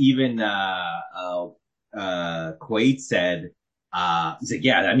I think even Quaid said, he's like,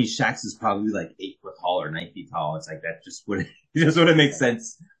 yeah, I mean, Shax is probably like 8 foot tall or 9 feet tall. It's like that just wouldn't make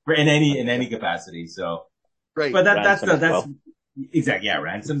sense for in any capacity. So, Right. but Ransom as that's well. exactly, yeah,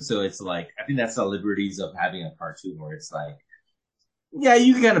 Ransom. So it's like, I think that's the liberties of having a cartoon where it's like, yeah,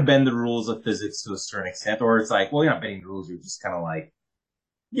 you can kind of bend the rules of physics to a certain extent, or it's like, well, you're not bending the rules, you're just kind of like,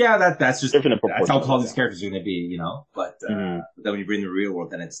 yeah, that's just, Different in that's how tall proportion. these characters are going to be, you know? But, Mhm. but then when you bring the real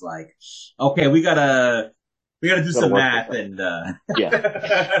world, then it's like, okay, we gotta do Gotta some work math with and,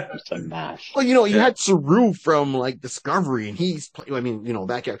 Yeah. It's a mash. Well, you Yeah. had Saru from like Discovery, and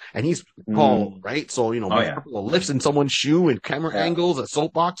that guy, and he's tall, right? So, Oh, a yeah. couple of lifts in someone's shoe and camera Yeah. angles, a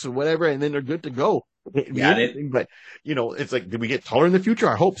soapbox or whatever, and then they're good to go. It'd be Got it. interesting, but it's like, did we get taller in the future?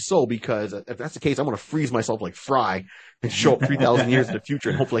 I hope so, because if that's the case, I'm going to freeze myself like Fry and show up 3,000 years in the future,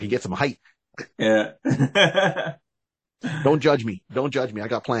 and hopefully I can get some height. Yeah. Don't judge me. Don't judge me. I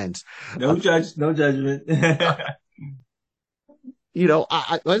got plans. No judgment. As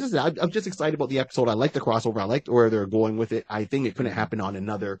I said, I'm just excited about the episode. I like the crossover. I liked where they're going with it. I think it couldn't happen on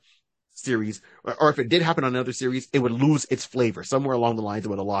another series, or if it did happen on another series, it would lose its flavor. Somewhere along the lines, it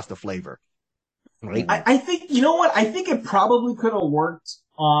would have lost the flavor. Right? I think, you know what? I think it probably could have worked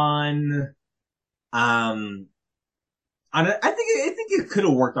on, I think it could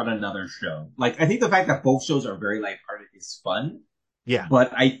have worked on another show. Like, I think the fact that both shows are very lighthearted is fun. Yeah.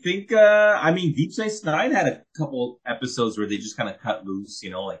 But I think, Deep Space Nine had a couple episodes where they just kind of cut loose,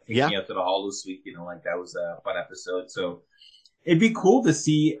 like Take Me Out to the Hollow Suite, like that was a fun episode. So it'd be cool to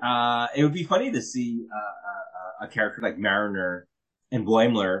see, it would be funny to see, a character like Mariner and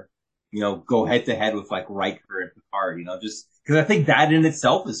Boimler, go head to head with like Riker and Picard, just because I think that in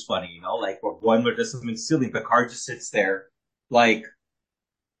itself is funny, like where Boimler does something silly, Picard just sits there like,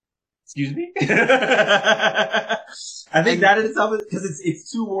 excuse me? I think that in itself is, because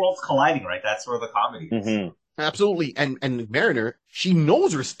it's two worlds colliding, right? That's where the comedy is. Mm-hmm. Absolutely. And Mariner, she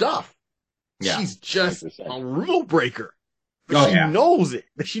knows her stuff. Yeah. She's just 100%. a rule breaker. But Oh, she yeah. knows it.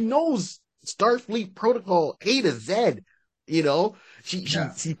 She knows Starfleet protocol A to Z.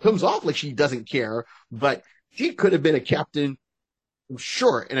 She comes off like she doesn't care, but she could have been a captain, I'm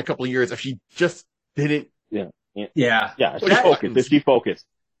sure, in a couple of years if she just didn't. Yeah. Yeah. She's focused.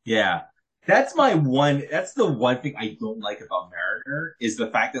 Yeah. That's the one thing I don't like about Mariner is the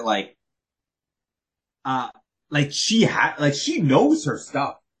fact that she knows her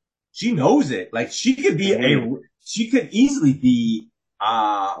stuff. She knows it. Like she could easily be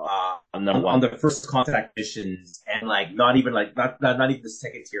on the first contact missions and not even the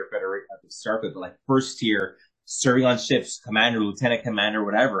second tier Federation of Starfleet, but first tier, serving on ships, commander, lieutenant commander,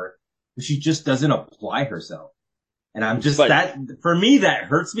 whatever. But she just doesn't apply herself. And I'm just for me, that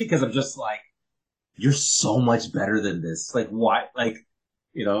hurts me because I'm just like, you're so much better than this. Like, why? Ugh.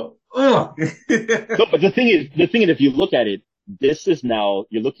 No, but the thing is, if you look at it, this is now,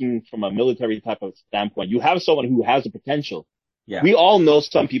 you're looking from a military type of standpoint. You have someone who has a potential. Yeah. We all know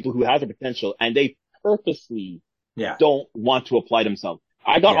some people who have a potential and they purposely don't want to apply themselves.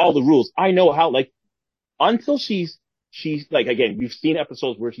 I got all the rules. I know how, until she's like, again, we've seen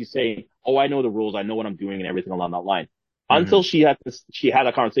episodes where she's saying, oh, I know the rules. I know what I'm doing and everything along that line. Mm-hmm. Until she had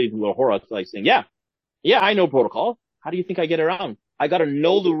a conversation with Uhura, saying, yeah, I know protocol. How do you think I get around? I got to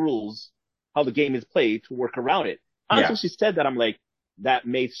know the rules, how the game is played to work around it. Until she said that, I'm like, that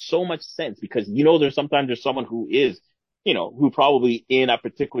made so much sense because, there's someone who is, who probably in a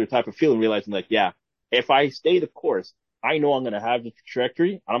particular type of feeling realizing if I stay the course, I know I'm going to have the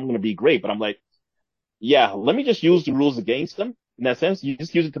trajectory and I'm going to be great. But I'm like, let me just use the rules against them. In that sense, you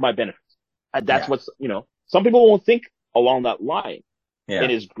just use it to my benefit. And that's what's, some people won't think along that line. Yeah.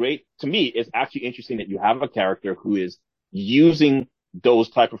 It is great. To me, it's actually interesting that you have a character who is using those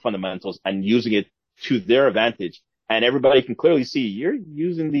type of fundamentals and using it to their advantage And everybody can clearly see you're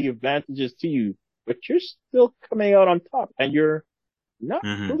using the advantages to you, but you're still coming out on top and you're not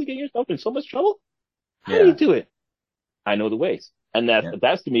really getting yourself in so much trouble. How do you do it? I know the ways. And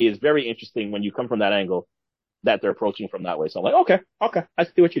that's to me is very interesting when you come from that angle that they're approaching from that way. So I'm like, okay, I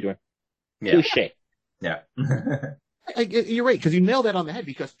see what you're doing. Yeah. Touché. Yeah. You're right, because you nailed that on the head,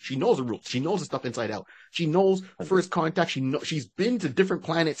 because she knows the rules. She knows the stuff inside out. She knows first contact. She's been to different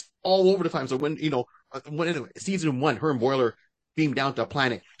planets all over the time. So when, season 1, her and Boiler beam down to a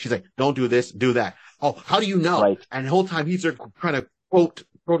planet, she's like, don't do this, do that. Oh, how do you know? Right. And the whole time he's there trying to quote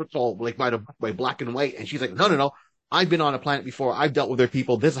protocol, like by black and white. And she's like, no. I've been on a planet before. I've dealt with their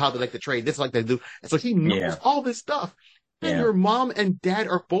people. This is how they like to trade. This is like they do. And so he knows all this stuff. And your mom and dad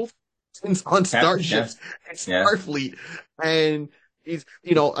are both on starships and Starfleet. And he's,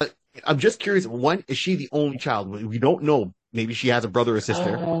 I'm just curious. One, is she the only child? We don't know. Maybe she has a brother or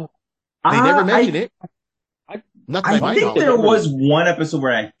sister. They never mention it. I think there was one episode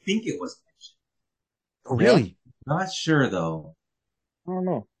where I think it was mentioned. Oh, really? Not sure though. I don't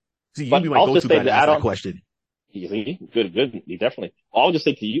know. See, you'd be my go-to guy to ask that question. Good, definitely. I'll just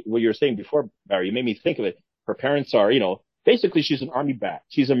say to you, what you were saying before, Barry, you made me think of it. Her parents are, basically she's an army brat.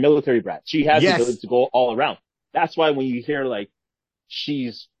 She's a military brat. She has the ability to go all around. That's why when you hear like,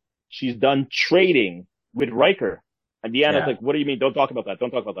 she's done trading with Riker, and Deanna's like, what do you mean? Don't talk about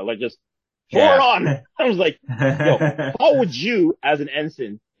that. Like, just pour it on. I was like, how would you, as an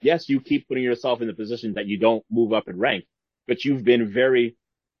ensign, yes, you keep putting yourself in the position that you don't move up in rank, but you've been very,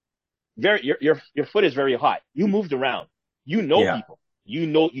 your foot is very hot. You moved around. You know people. You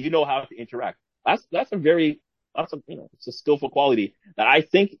know how to interact. That's it's a skillful quality that I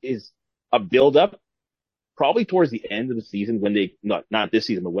think is a build up probably towards the end of the season when they, not this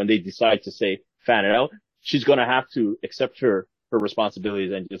season, but when they decide to say, fan it out, she's going to have to accept her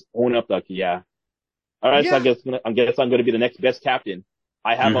responsibilities and just own up like, all right, so I guess I'm going to be the next best captain.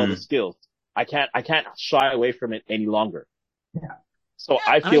 I have all the skills. I can't shy away from it any longer. Yeah. So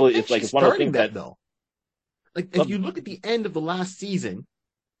I feel it's like, it's one of the things that though. Like, if you look at the end of the last season,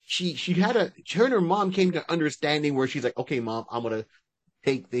 she and her mom came to understanding where she's like, okay, mom, I'm going to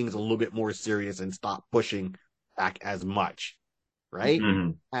take things a little bit more serious and stop pushing back as much. Right?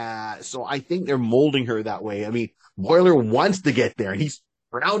 Mm-hmm. So I think they're molding her that way. I mean, Boiler wants to get there and he's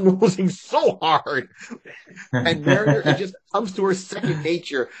brown nosing so hard. And Mariner, it just comes to her second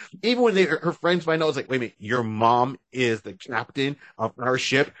nature. Even when her friends find out, it's like, wait a minute, your mom is the captain of our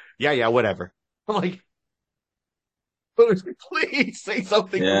ship? Yeah, whatever. I'm like, please say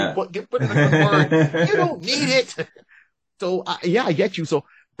something. Put in a good word. You don't need it. So, I get you. So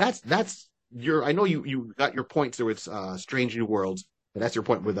that's I know you got your points there with Strange New Worlds, and that's your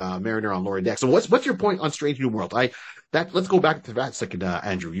point with Mariner on Lower Deck. So what's your point on Strange New World? Let's go back to that second,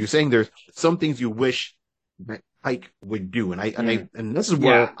 Andrew. You're saying there's some things you wish that Pike would do, and this is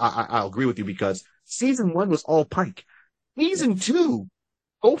where I'll agree with you, because season 1 was all Pike. Season 2,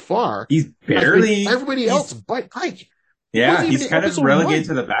 so far, he's barely everybody else but Pike. Yeah, he's kind of relegated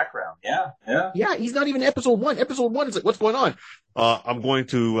to the background. Yeah, he's not even episode 1. Episode 1 is like, what's going on? I'm going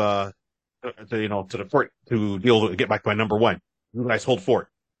to the fort to get back my number 1. You guys hold fort.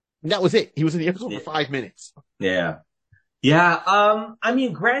 And that was it. He was in the episode for 5 minutes. Yeah. I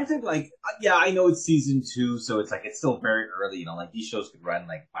mean, granted, like, I know it's season 2, so it's like, it's still very early, like these shows could run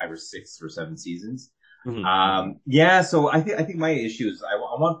like 5 or 6 or 7 seasons. Mm-hmm. So I think my issue is I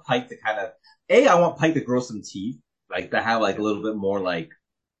want Pike to kind of, I want Pike to grow some teeth, like to have like a little bit more like,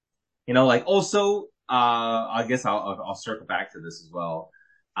 like also, I guess I'll circle back to this as well.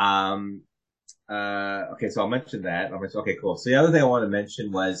 Okay, so I'll mention that. Okay, cool. So the other thing I want to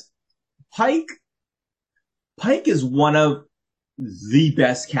mention was Pike is one of the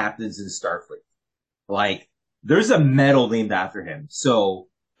best captains in Starfleet. Like, there's a medal named after him. So,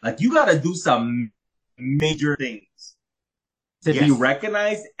 like, you gotta do some major things to be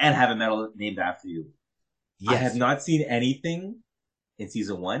recognized and have a medal named after you. Yes. I have not seen anything in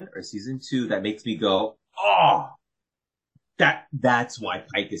season 1 or season 2 that makes me go, oh, that's why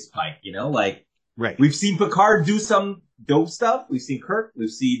Pike is Pike, like, right. We've seen Picard do some dope stuff. We've seen Kirk. We've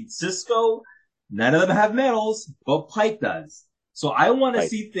seen Cisco. None of them have medals, but Pike does. So I want to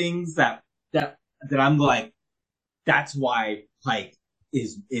see things that I'm like, that's why Pike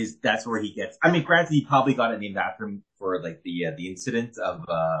is that's where he gets. I mean, granted, he probably got it named after him for like the incident of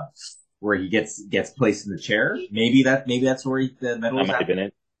where he gets placed in the chair. Maybe that's where the medal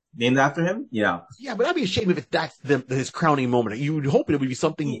is named after him. Yeah, but I'd be ashamed if that's his crowning moment. You would hope it would be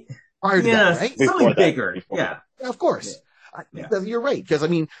something prior to that, right? Something bigger. Yeah, of course. Yeah. You're right, because I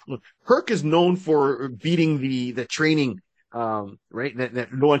mean, look, Kirk is known for beating the training right?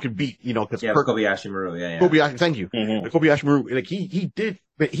 That no one could beat, because Yeah, Kirk, Kobayashi Maru. Yeah, yeah. Kobayashi, thank you. Mhm. Kobayashi Maru, like he did,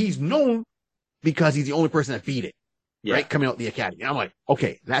 but he's known because he's the only person that beat it, Yeah. right? Coming out the academy. I'm like,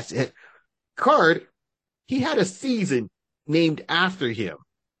 okay, that's it. Picard, he had a season named after him.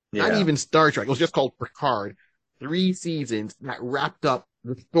 Yeah. Not even Star Trek. It was just called Picard. 3 seasons that wrapped up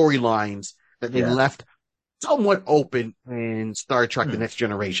the storylines that they left somewhat open in Star Trek The Next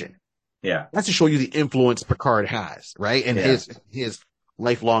Generation. Yeah. That's to show you the influence Picard has, right? And his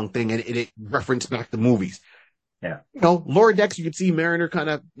lifelong thing, and it referenced back to movies. Yeah. Lower Decks, you could see Mariner kind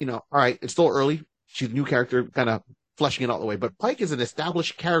of, all right, it's still early. She's a new character, kind of fleshing it all the way. But Pike is an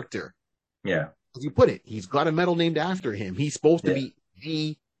established character. Yeah. As you put it, he's got a medal named after him. He's supposed to be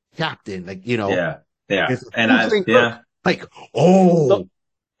the captain, like, Yeah. Yeah. And like,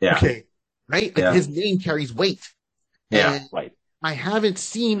 okay, right? Like, his name carries weight. Yeah. And Right. I haven't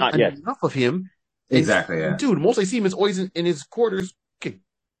seen Not enough yet. of him. Exactly. Yeah. Dude, most I see him is always in his quarters. Okay.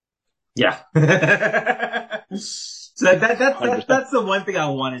 Yeah. So that's the one thing I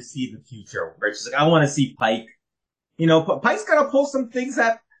want to see in the future, Rich. Like, I want to see Pike. Pike's got to pull some things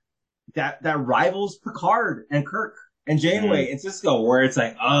that rivals Picard and Kirk and Janeway and Cisco, where it's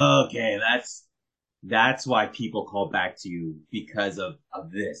like, okay, that's why people call back to you because of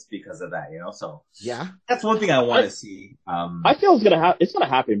this, because of that, So Yeah. that's one thing I want to see. I feel it's gonna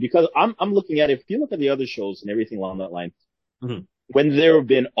happen because I'm looking at it. If you look at the other shows and everything along that line, when there have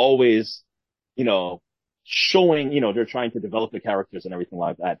been always, showing, they're trying to develop the characters and everything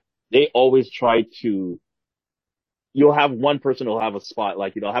like that, they always try to. You'll have one person who'll have a spot,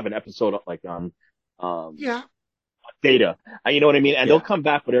 like have an episode like on, Data, and you know what I mean, and they'll come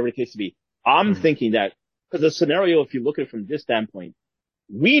back whatever the case to be. I'm thinking that because the scenario, if you look at it from this standpoint,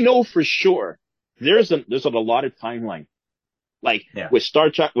 we know for sure there's an allotted timeline, like with Star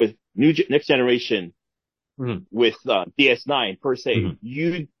Trek, with Next Generation, with DS9 per se.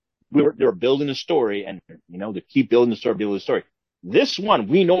 They're building a story, and they keep building the story. This one,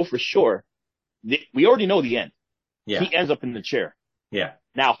 we know for sure. We already know the end. Yeah. He ends up in the chair. Yeah.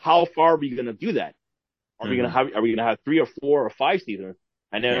 Now, how far are we going to do that? Are we going to have 3 or 4 or 5 seasons?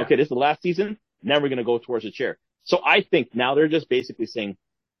 And then, okay, this is the last season. Now we're going to go towards the chair. So I think now they're just basically saying,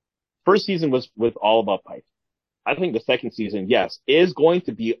 first season was all about Pike. I think the second season, yes, is going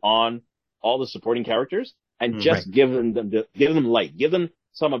to be on all the supporting characters and just give them light, give them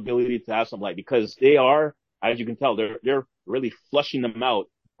some ability to have some light, because they are, as you can tell, they're really flushing them out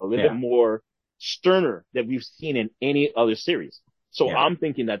a little bit more sterner than we've seen in any other series. So I'm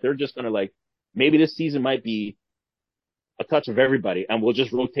thinking that they're just going to maybe this season might be a touch of everybody, and we'll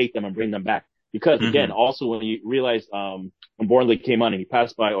just rotate them and bring them back. Because again, also when you realize, when Bornley came on and he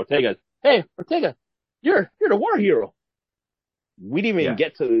passed by Ortega, hey, Ortega, you're the war hero. We didn't even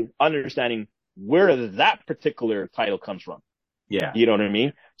get to understanding where that particular title comes from. Yeah. You know what I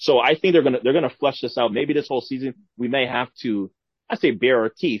mean? So I think they're gonna flesh this out. Maybe this whole season we may have to, I say bare our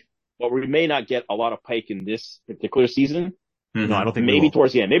teeth, but we may not get a lot of Pike in this particular season. No, I don't think maybe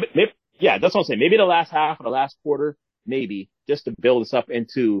towards the end. Maybe that's what I'm saying. Maybe the last half or the last quarter, maybe, just to build us up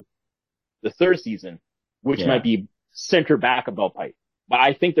into the third season, which might be center back about Pike. But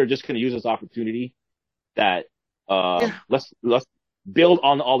I think they're just going to use this opportunity that let's build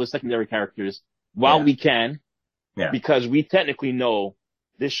on all the secondary characters while we can, because we technically know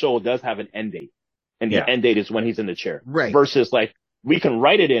this show does have an end date, and the end date is when he's in the chair. Right. Versus we can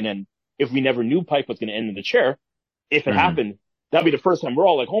write it in, and if we never knew Pike was going to end in the chair, if it happened, that'd be the first time we're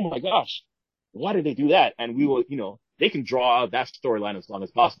all like, oh my gosh, why did they do that? And we will, they can draw out that storyline as long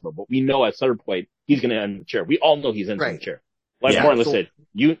as possible, but we know at a certain point he's going to end in the chair. We all know he's in the chair. Like Marlon said,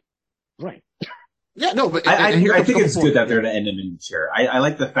 right. Yeah, no, but I think it's good that they're going to end him in the chair. I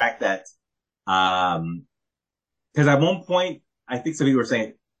like the fact that, because at one point, I think some people were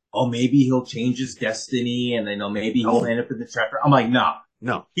saying, oh, maybe he'll change his destiny, and maybe he'll end up in the chair. I'm like,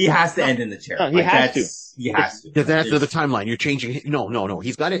 no, he has to end in the chair. No, he has to. He has to. Because that's the timeline. You're changing. No.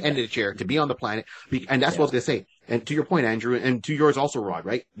 He's got to end in the chair to be on the planet. And that's what I was going to say. And to your point, Andrew, and to yours also, Rod,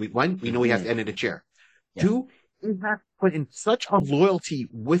 right? We know he has to end in the chair. Yeah. 2, he has put in such a loyalty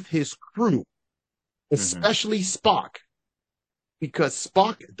with his crew, especially Spock, because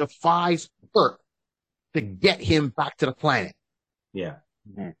Spock defies Kirk to get him back to the planet. Yeah.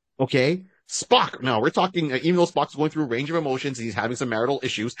 Okay? Spock, now we're talking, even though Spock's going through a range of emotions, he's having some marital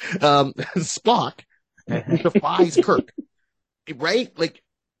issues, Spock defies Kirk, right?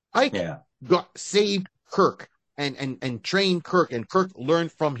 Ike saved Kirk and trained Kirk, and Kirk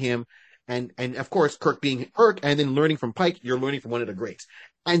learned from him, and of course, Kirk being Kirk, and then learning from Pike, you're learning from one of the greats.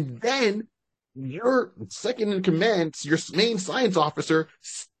 And then your second in command, your main science officer,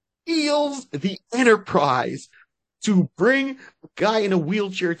 steals the Enterprise to bring a guy in a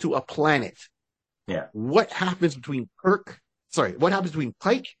wheelchair to a planet. Yeah. What happens between what happens between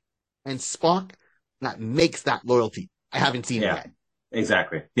Pike and Spock that makes that loyalty? I haven't seen it yet.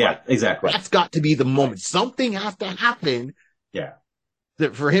 Exactly. Yeah, exactly. That's got to be the moment. Something has to happen. Yeah.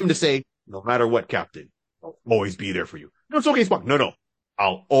 For him to say, no matter what, Captain, I'll always be there for you. No, it's okay, Spock. No.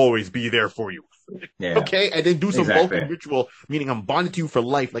 I'll always be there for you. Yeah. Okay? And then do some Vulcan ritual, meaning I'm bonded to you for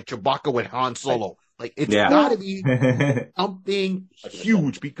life, like Chewbacca with Han Solo. Like, it's gotta be something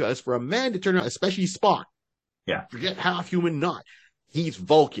huge, because for a man to turn out, especially Spock, forget half human, not, he's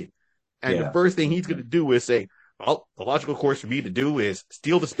Vulcan. And the first thing he's gonna do is say, well, the logical course for me to do is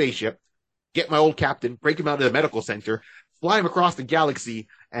steal the spaceship, get my old captain, break him out of the medical center, fly him across the galaxy,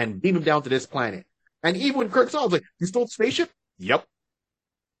 and beam him down to this planet. And even when Kirk saw it, I was like, you stole the spaceship? Yep.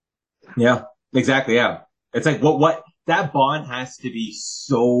 Yeah, exactly. Yeah. It's like, what that bond has to be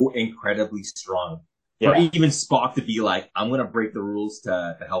so incredibly strong for even Spock to be like, I'm going to break the rules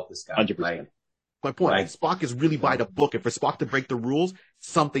to help this guy. 100%. Like, my point. Like, Spock is really by the book. And for Spock to break the rules,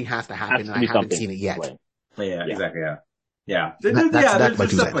 something has to happen. And I haven't seen it yet. Right. Yeah, exactly. Yeah. That's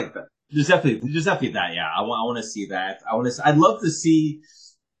there's stuff like that. There's definitely that. Yeah. I want to see that. I'd love to see,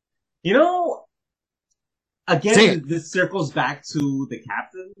 again, this circles back to the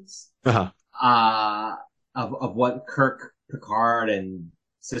captains, of what Kirk, Picard, and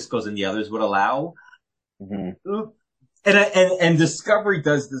Sisko's and the others would allow. Mm-hmm. And Discovery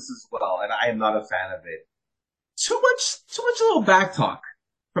does this as well, and I am not a fan of it. Too much little back talk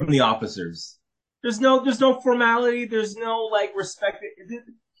from the officers. There's no formality. There's no like respect.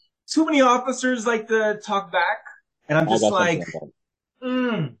 Too many officers like to talk back, and I'm just like,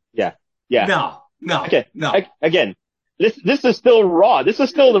 no. Okay, no. Again, this is still raw. This is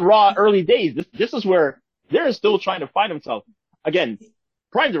still the raw early days. This is where they're still trying to find themselves. Again,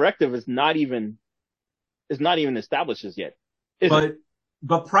 Prime Directive is not even established as yet.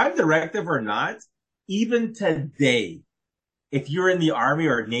 But Prime Directive or not, even today, if you're in the Army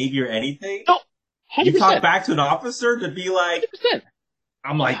or Navy or anything, 100%. You talk back to an officer to be like, 100%.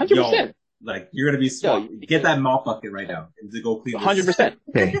 I'm like, 100%. yo, like, you're going to be smart. Get that mop bucket right now and to go clean this. 100%.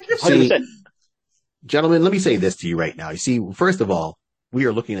 Okay. 100%. Gentlemen, let me say this to you right now. You see, first of all, we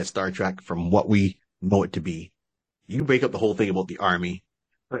are looking at Star Trek from what we know it to be. You break up the whole thing about the Army.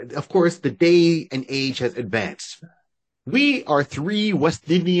 But of course, the day and age has advanced. We are 3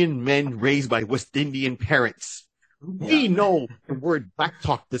 West Indian men raised by West Indian parents. We know the word back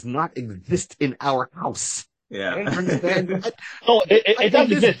talk does not exist in our house. Yeah. Understand that? No, it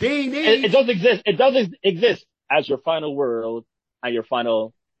does exist. Day and age, it does exist. It does exist as your final word and your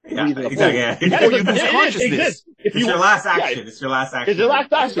final reason. Exactly. It's your last action. It's your last action. It's your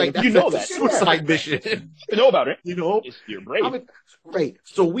last action. Right, you know that. Suicide mission. You know about it. You know? It's your brain. Right.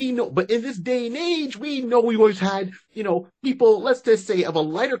 So we know, but in this day and age, we know we always had, people, let's just say, of a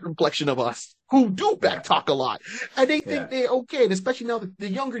lighter complexion of us who do back talk a lot. And they think they're okay. And especially now the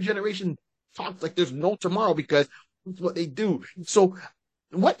younger generation talks like there's no tomorrow because that's what they do. So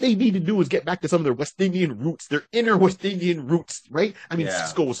what they need to do is get back to some of their West Indian roots, their inner West Indian roots, right? I mean,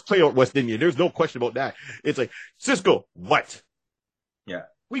 Cisco was clear out West Indian. There's no question about that. It's like, Cisco, what? Yeah.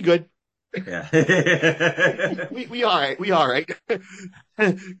 We good. Yeah. we all right. We all right.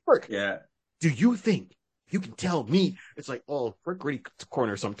 Kirk, do you think you can tell me? It's like, oh, Kirk really cuts a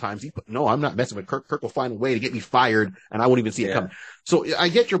corner sometimes. No, I'm not messing with Kirk. Kirk will find a way to get me fired, and I won't even see it coming. So I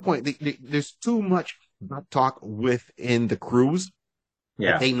get your point. There's too much talk within the crews.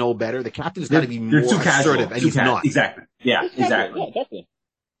 Yeah. They know better. The captain's got to be more too casual, assertive, and he's not. Exactly. Yeah, exactly. Yeah, definitely.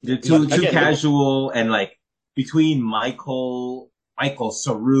 They're too casual, and like between Michael,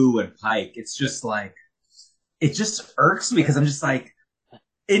 Saru, and Pike, it's just like it just irks me because I'm just like,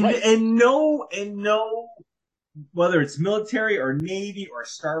 and no, whether it's military or Navy or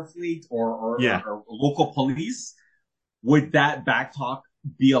Starfleet or local police, would that back talk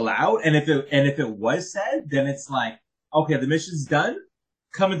be allowed? And if it was said, then it's like, okay, the mission's done.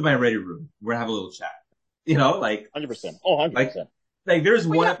 Come into my ready room. We're gonna have a little chat. Like 100%. Oh, 100%. Like there's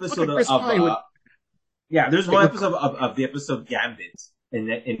one episode there's one episode of the episode Gambit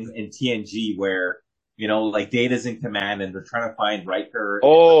in TNG where like Data's in command and they're trying to find Riker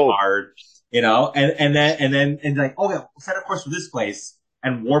and Picard, and then like, okay, set a course for this place,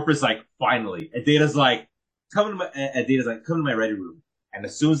 and Worf is like, finally, and Data's like, come to my ready room, and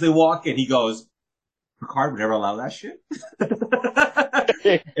as soon as they walk in, he goes, Picard would never allow that shit.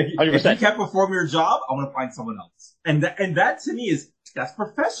 If you can't perform your job, I want to find someone else. And that to me that's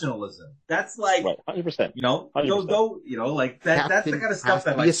professionalism. That's like, 100%. Like that's the kind of stuff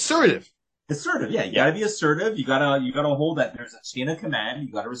that be assertive. Assertive, yeah. You gotta be assertive. You gotta hold that. There's a chain of command.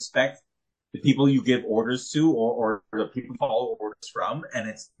 You gotta respect the people you give orders to or the people you follow orders from. And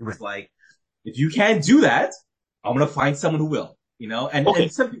it's like, if you can't do that, I'm going to find someone who will, you know? And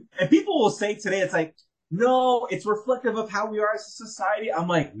people will say today, it's like, no, it's reflective of how we are as a society. I'm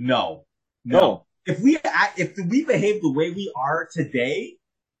like, no. If we behave the way we are today,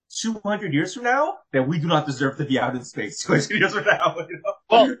 200 years from now, then we do not deserve to be out in space 200 years from now. You know?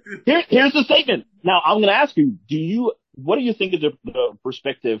 Well, here's the statement. Now, I'm going to ask you, what do you think of the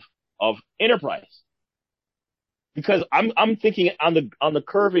perspective of Enterprise? Because I'm thinking on the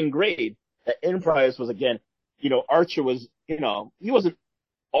curving grade that Enterprise was, again, you know, Archer was, you know, he wasn't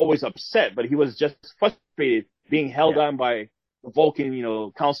always upset, but he was just frustrated being held on by the Vulcan, you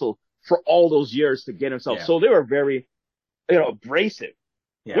know, council for all those years to get himself. So they were very, you know, abrasive.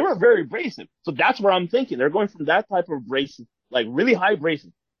 Yeah. They were very abrasive. So that's where I'm thinking. They're going from that type of abrasive, like really high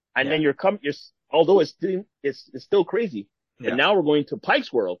abrasive. And then although it's still crazy. And now we're going to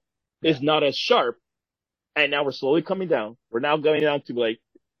Pike's world. It's not as sharp. And now we're slowly coming down. We're now going down to like,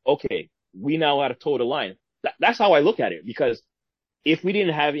 okay, we now got to toe the line. That's how I look at it. Because if we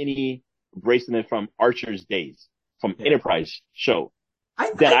didn't have any abrasiveness from Archer's days, from Enterprise show,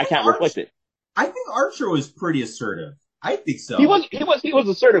 then I can't reflect it. I think Archer was pretty assertive. I think so. He was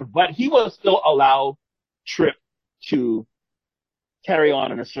assertive, but he was still allowed Trip to carry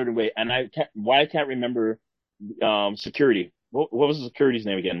on in a certain way. And I can't remember security. What was the security's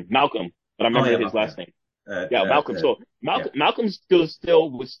name again? Malcolm, but I remember his last name. Malcolm. So Malcolm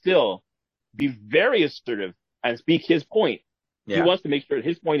would still be very assertive and speak his point. Yeah. He wants to make sure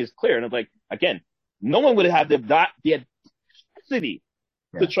his point is clear. And I'm like, again, no one would have the audacity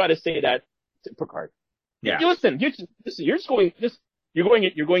to try to say that to Picard. Yeah. Listen, you're going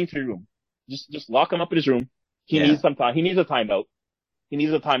to your room. Just lock him up in his room. He needs some time. He needs a timeout. He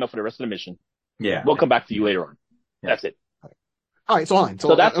needs a timeout for the rest of the mission. Yeah. We'll come back to you later on. Yeah. That's it. All right. So on.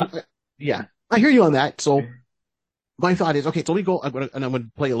 So that's, I hear you on that. So my thought is, okay, so we go, I'm going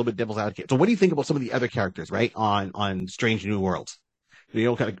to play a little bit devil's advocate. So what do you think about some of the other characters, right? On Strange New Worlds? You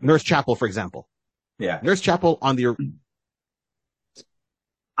know, kind of Nurse Chapel, for example. Yeah. Nurse Chapel on the,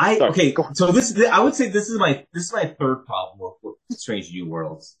 so I would say this is my third problem with Strange New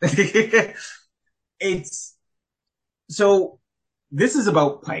Worlds. So this is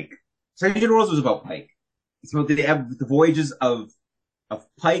about Pike. Strange New Worlds was about Pike. It's about the voyages of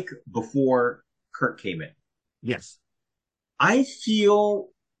Pike before Kirk came in. Yes. I feel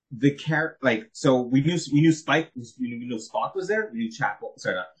the so we knew Spike, we knew Spock was there, we knew Chapel,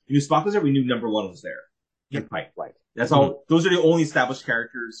 we knew Spock was there, we knew number one was there. And Pike. That's all. Those are the only established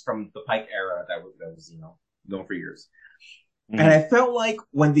characters from the Pike era that was known for years. Mm-hmm. And I felt like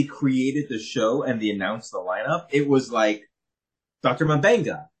when they created the show and they announced the lineup, it was like Dr.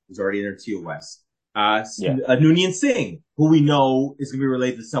 Mbenga was already in their TOS. Noonien Singh, who we know is going to be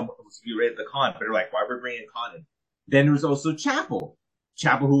related to someone who's going to be related to Khan, but they're like, why are we bringing Khan in? Then there was also Chapel,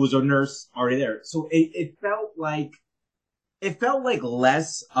 who was a nurse already there. So it felt like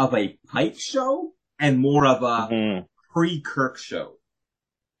less of a Pike show and more of a pre-Kirk show.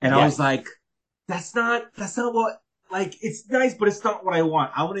 And I was like, that's not what, like, it's nice, but it's not what I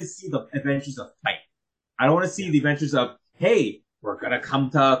want. I want to see the adventures of Pike. I don't want to see the adventures of, hey, we're going to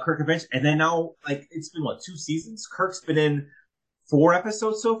come to Kirk Adventure. And then now, like, it's been, 2 seasons? Kirk's been in 4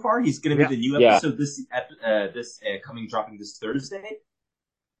 episodes so far. He's going to be the new episode dropping this Thursday.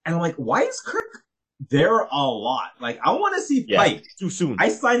 And I'm like, why is Kirk there a lot? Like, I want to see Pike. Too soon. I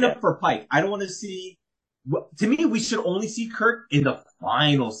signed up for Pike. I don't want to see, to me, we should only see Kirk in the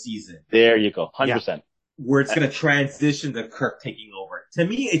final season. There you go. 100%. Where it's going to transition to Kirk taking over. To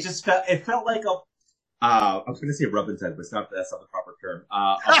me, it felt like I was going to say rub and tug, but that's not the proper term.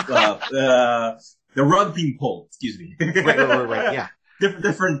 The rug being pulled, excuse me. Right, yeah.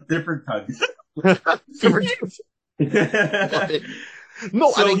 Different tugs. Different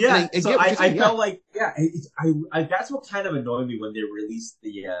No, so, I felt like, that's what kind of annoyed me when they released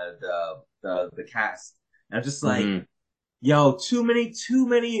the cast. And I'm just like, too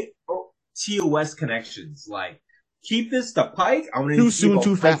many TOS connections. Like, keep this to Pike. I want to too soon,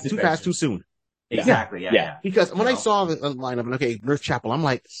 too fast, too soon. Exactly. Yeah. Because when I saw the lineup, Nurse Chapel, I'm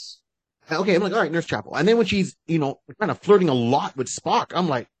like, all right, Nurse Chapel. And then when she's, kind of flirting a lot with Spock, I'm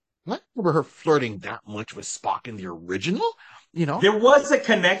like, I don't remember her flirting that much with Spock in the original. There was a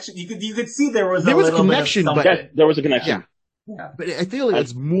connection. You could see there was a connection, but there was a connection. Yeah. But I feel like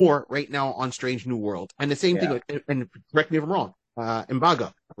it's more right now on Strange New World. And the same thing, and correct me if I'm wrong,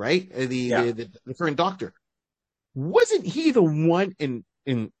 Mbaga, right? The current Doctor. Wasn't he the one in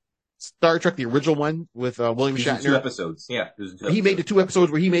Star Trek, the original one with William Shatner? 2 episodes. Yeah. He made the 2 episodes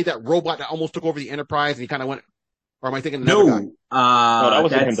where he made that robot that almost took over the Enterprise, and he kind of went, Or am I thinking another guy? No, that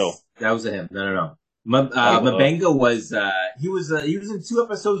wasn't him though. That was him. No. Mabenga was he was in 2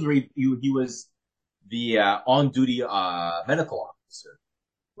 episodes where he was the on duty medical officer.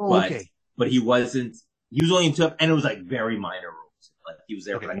 Oh, okay. But he wasn't. He was only in 2, and it was like very minor roles. Like he was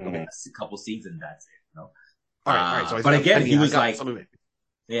there for like a couple scenes, and that's it. You know. All right. So but again, he was like, some of it.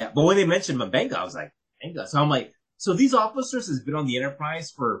 yeah. But when they mentioned Mabenga, I was like, Mabenga. So I'm like, so these officers has been on the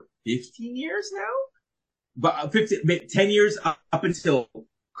Enterprise for 15 years now, but 10 years up until,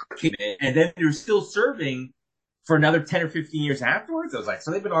 and then they're still serving for another 10 or 15 years afterwards. I was like,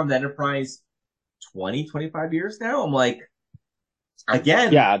 so they've been on the Enterprise 20, 25 years now. I'm like,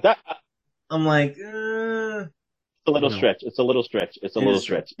 again, yeah, I'm like, it's a little stretch. It's a little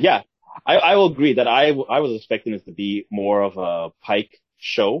stretch. Yeah. I will agree that I was expecting this to be more of a Pike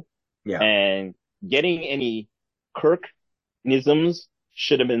show. Yeah. And getting any Kirk-nisms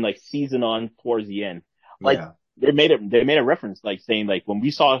should have been like season on towards the end. Like they made a reference like saying like when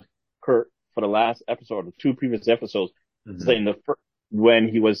we saw Kirk for the last episode, the 2 previous episodes, saying when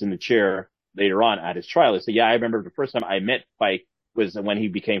he was in the chair later on at his trial, they said, yeah, I remember the first time I met Pike was when he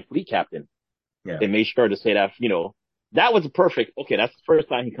became fleet captain. Yeah. They made sure to say that, you know, that was perfect. Okay, that's the first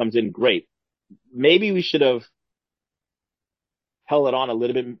time he comes in. Great. Maybe we should have held it on a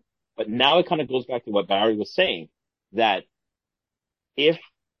little bit, but now it kind of goes back to what Barry was saying, that if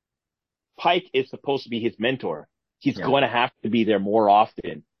Pike is supposed to be his mentor, he's going to have to be there more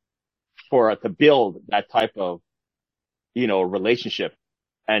often to build that type of, you know, relationship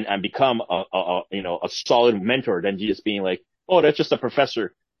and become a solid mentor than just being like, oh, that's just a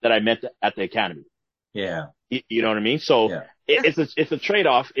professor that I met at the academy. Yeah. You know what I mean? So it's a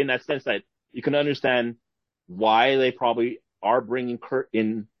trade-off in that sense that you can understand why they probably are bringing Kurt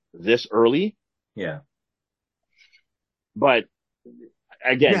in this early. Yeah. But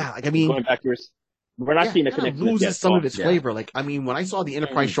again, like, I mean, going back to yours, we're not seeing a connection. It loses some of its flavor. Like, I mean, when I saw the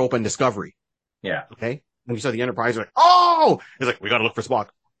Enterprise show up on Discovery. Yeah. Okay. When you saw the Enterprise, like, oh, it's like, we got to look for Spock.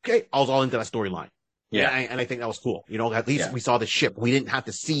 Okay. I was all into that storyline. Yeah. And I think that was cool. You know, at least we saw the ship. We didn't have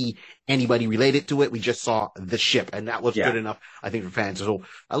to see anybody related to it. We just saw the ship, and that was good enough, I think, for fans. So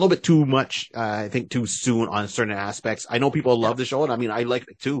a little bit too much, I think, too soon on certain aspects. I know people love the show, and I mean, I like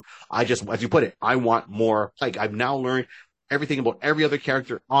it too. I just, as you put it, I want more. Like, I've now learned everything about every other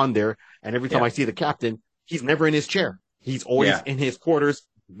character on there, and every time I see the captain, he's never in his chair. He's always in his quarters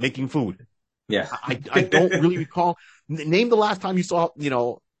making food. Yeah. I don't really recall. Name the last time you saw, you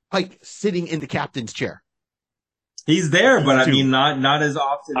know, Pike sitting in the captain's chair. He's there, but I mean, not as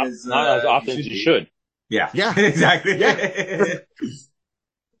often as you should. Yeah, exactly. Yeah.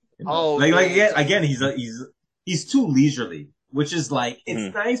 Again, he's too leisurely, which is like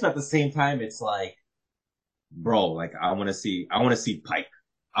it's nice, but at the same time, it's like, bro, like I want to see Pike.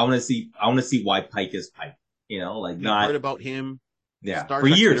 I want to see why Pike is Pike. You know, like not heard about him. Yeah, Star for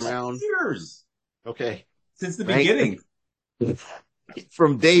Trek years. Okay, since the beginning.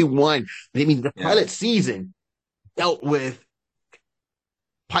 From day one. I mean, the pilot season dealt with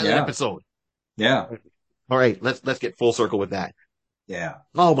pilot episode. Yeah. All right, let's get full circle with that. Yeah.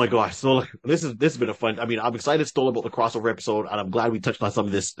 Oh my gosh. So this has been a fun. I mean, I'm excited still about the crossover episode, and I'm glad we touched on some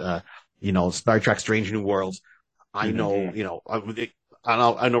of this. You know, Star Trek: Strange New Worlds. I know. You know. I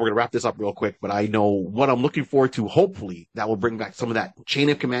know we're gonna wrap this up real quick, but I know what I'm looking forward to. Hopefully, that will bring back some of that chain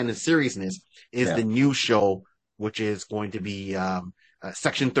of command and seriousness. Is the new show, which is going to be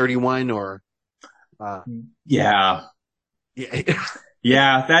Section 31 or yeah,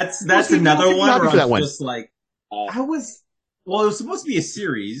 that's another one where I was just like, it was supposed to be a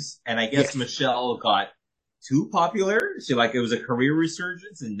series, and I guess Michelle got too popular. It was a career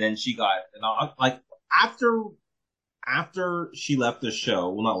resurgence, and then she got like after she left the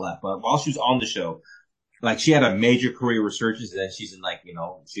show, well, not left, but while she was on the show, like she had a major career resurgence, and then she's in like, you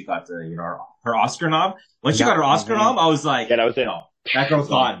know, she got her Oscar nom. When she got her Oscar nom, I was like, that girl's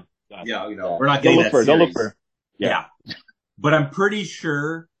gone. Yeah, you know, we're not getting that series. Don't look for her. Yeah. But I'm pretty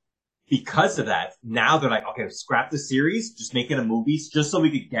sure because of that, now they're like, okay, scrap the series, just make it a movie, just so we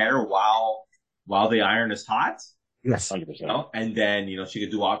could get her while the iron is hot. Yes. 100%. You know? And then, you know, she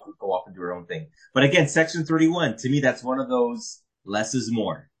could go off and do her own thing. But again, Section 31, to me, that's one of those less is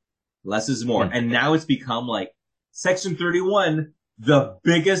more. Less is more. And now it's become like Section 31, the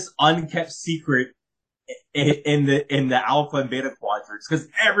biggest unkept secret in the alpha and beta quadrants, because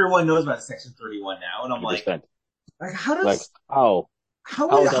everyone knows about Section 31 now. And I'm 100%. like how does, like,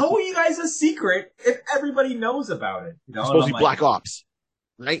 how are you guys a secret if everybody knows about it? You know, it's supposed to be Black Ops,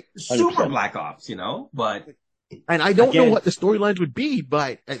 right? 100%. Super Black Ops, you know, but. And I don't know what the storylines would be,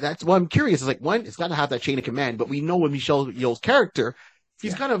 but that's why I'm curious. It's like, one, it's got to have that chain of command, but we know with Michelle Yeoh's character,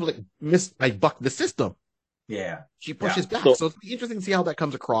 he's kind of like bucked the system. Yeah. She pushes back. So- So it's interesting to see how that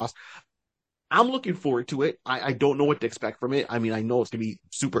comes across. I'm looking forward to it. I don't know what to expect from it. I mean, I know it's going to be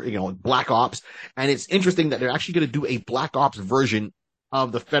super, Black Ops. And it's interesting that they're actually going to do a Black Ops version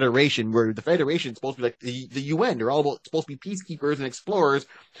of the Federation, where the Federation is supposed to be like the UN. They're all about supposed to be peacekeepers and explorers.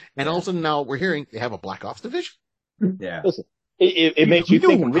 And all of a sudden now we're hearing they have a Black Ops division. Yeah. Listen, it makes you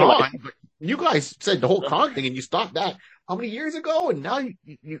think and realize. Khan, but you guys said the whole Khan thing and you stopped that how many years ago? And now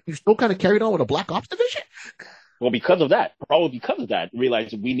you still kind of carried on with a Black Ops division? Well, probably because of that,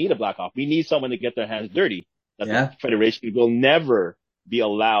 realize we need a Black Ops. We need someone to get their hands dirty. That the Federation will never be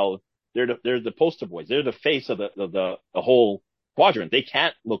allowed. They're the poster boys. They're the face of the whole quadrant. They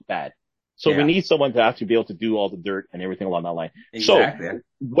can't look bad. So we need someone to actually be able to do all the dirt and everything along that line. Exactly. So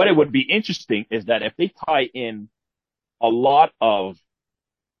what it would be interesting is that if they tie in a lot of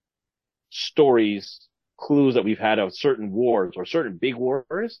stories, clues that we've had of certain wars or certain big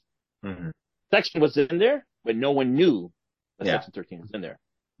wars, Section was in there, but no one knew that Section 13 was in there.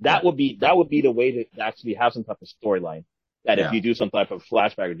 That would be the way to actually have some type of storyline. That if you do some type of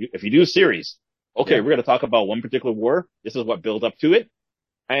flashback, if you do a series, we're going to talk about one particular war. This is what built up to it.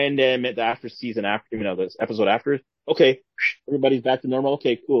 And then this episode after, okay, everybody's back to normal.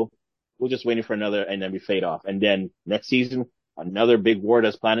 Okay, cool. We're just waiting for another, and then we fade off. And then next season, another big war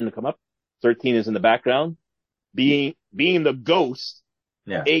that's planning to come up. 13 is in the background, being the ghost,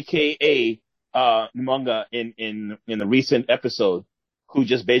 aka Manga in the recent episode, who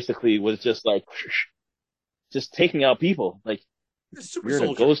just basically was just like just taking out people. Like, you're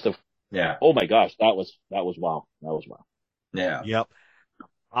the ghost of oh my gosh, that was wow. Yeah. Yep.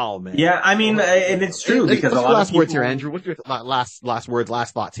 Oh man. Yeah, I mean, and it's true because a lot of last people... words here, Andrew. What's your last words,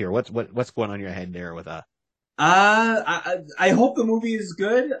 last thoughts here? What's going on in your head there with I hope the movie is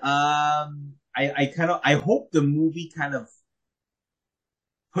good. I hope the movie kind of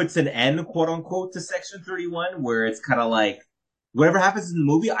puts an end, quote unquote, to Section 31, where it's kind of like whatever happens in the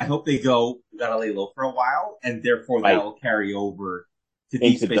movie. I hope they go, we gotta lay low for a while, and therefore that will carry over to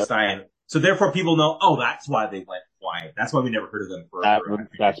Deep Space Nine. So therefore, people know, oh, that's why they went quiet. That's why we never heard of them for.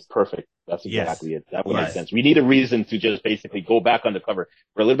 That's perfect. That's exactly it. That would make sense. We need a reason to just basically go back on the cover.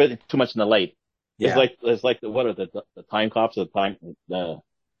 We're a little bit too much in the light. Yeah. It's like what are the time cops? Not the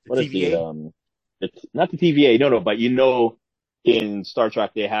TVA? No, but in Star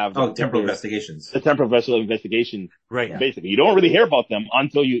Trek they have temporal investigations. The temporal investigation. Right. Basically, you don't really hear about them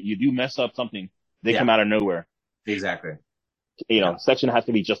until you do mess up something. They come out of nowhere. Exactly. Section has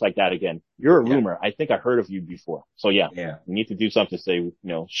to be just like that again. You're a rumor. I think I heard of you before. So we need to do something to say,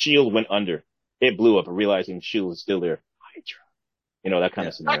 SHIELD went under. It blew up, realizing SHIELD is still there. Hydra. That kind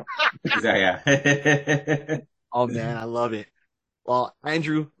of scenario. Oh man, I love it. Well,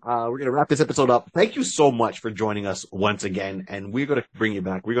 Andrew, we're going to wrap this episode up. Thank you so much for joining us once again. And we're going to bring you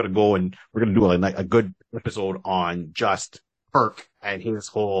back. We're going to go and we're going to do a good episode on just Kirk and his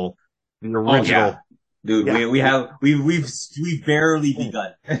whole, the original. Dude, we've barely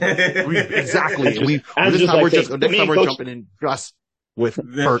begun. Exactly. Next time we're jumping in just with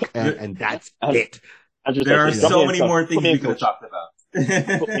Kirk and that's it. There are so many more things we could have talked about.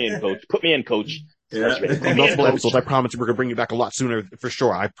 Put me in, coach. Multiple episodes. I promise we're going to bring you back a lot sooner for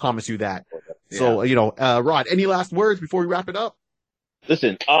sure. I promise you that. So, Rod, any last words before we wrap it up?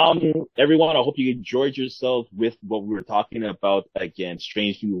 Listen, everyone, I hope you enjoyed yourself with what we were talking about. Again,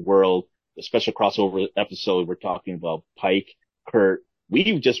 Strange New World, the special crossover episode. We're talking about Pike, Kurt.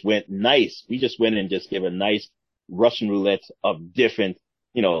 We just went nice. We just went and just gave a nice Russian roulette of different,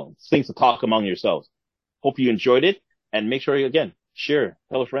 things to talk among yourselves. Hope you enjoyed it, and make sure you, again, share,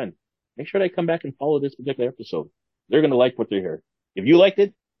 tell a friend. Make sure they come back and follow this particular episode. They're going to like what they hear. If you liked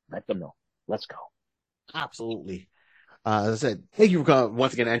it, let them know. Let's go. Absolutely. As I said, thank you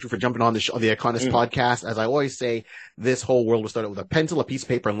once again, Andrew, for jumping on the iConis podcast. As I always say, this whole world was started with a pencil, a piece of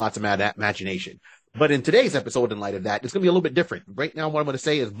paper, and lots of imagination. But in today's episode, in light of that, it's going to be a little bit different. Right now, what I'm going to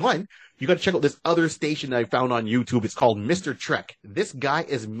say is, one, you got to check out this other station that I found on YouTube. It's called Mr. Trek. This guy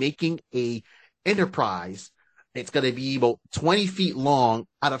is making a Enterprise. It's going to be about 20 feet long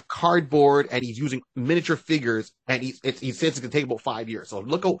out of cardboard, and he's using miniature figures, and he says it's going to take about 5 years. So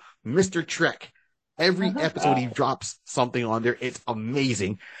look out, Mr. Trek. Every episode he drops something on there. It's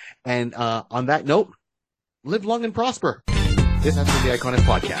amazing. And on that note, live long and prosper. This has been the iConis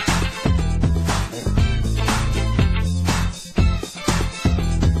podcast.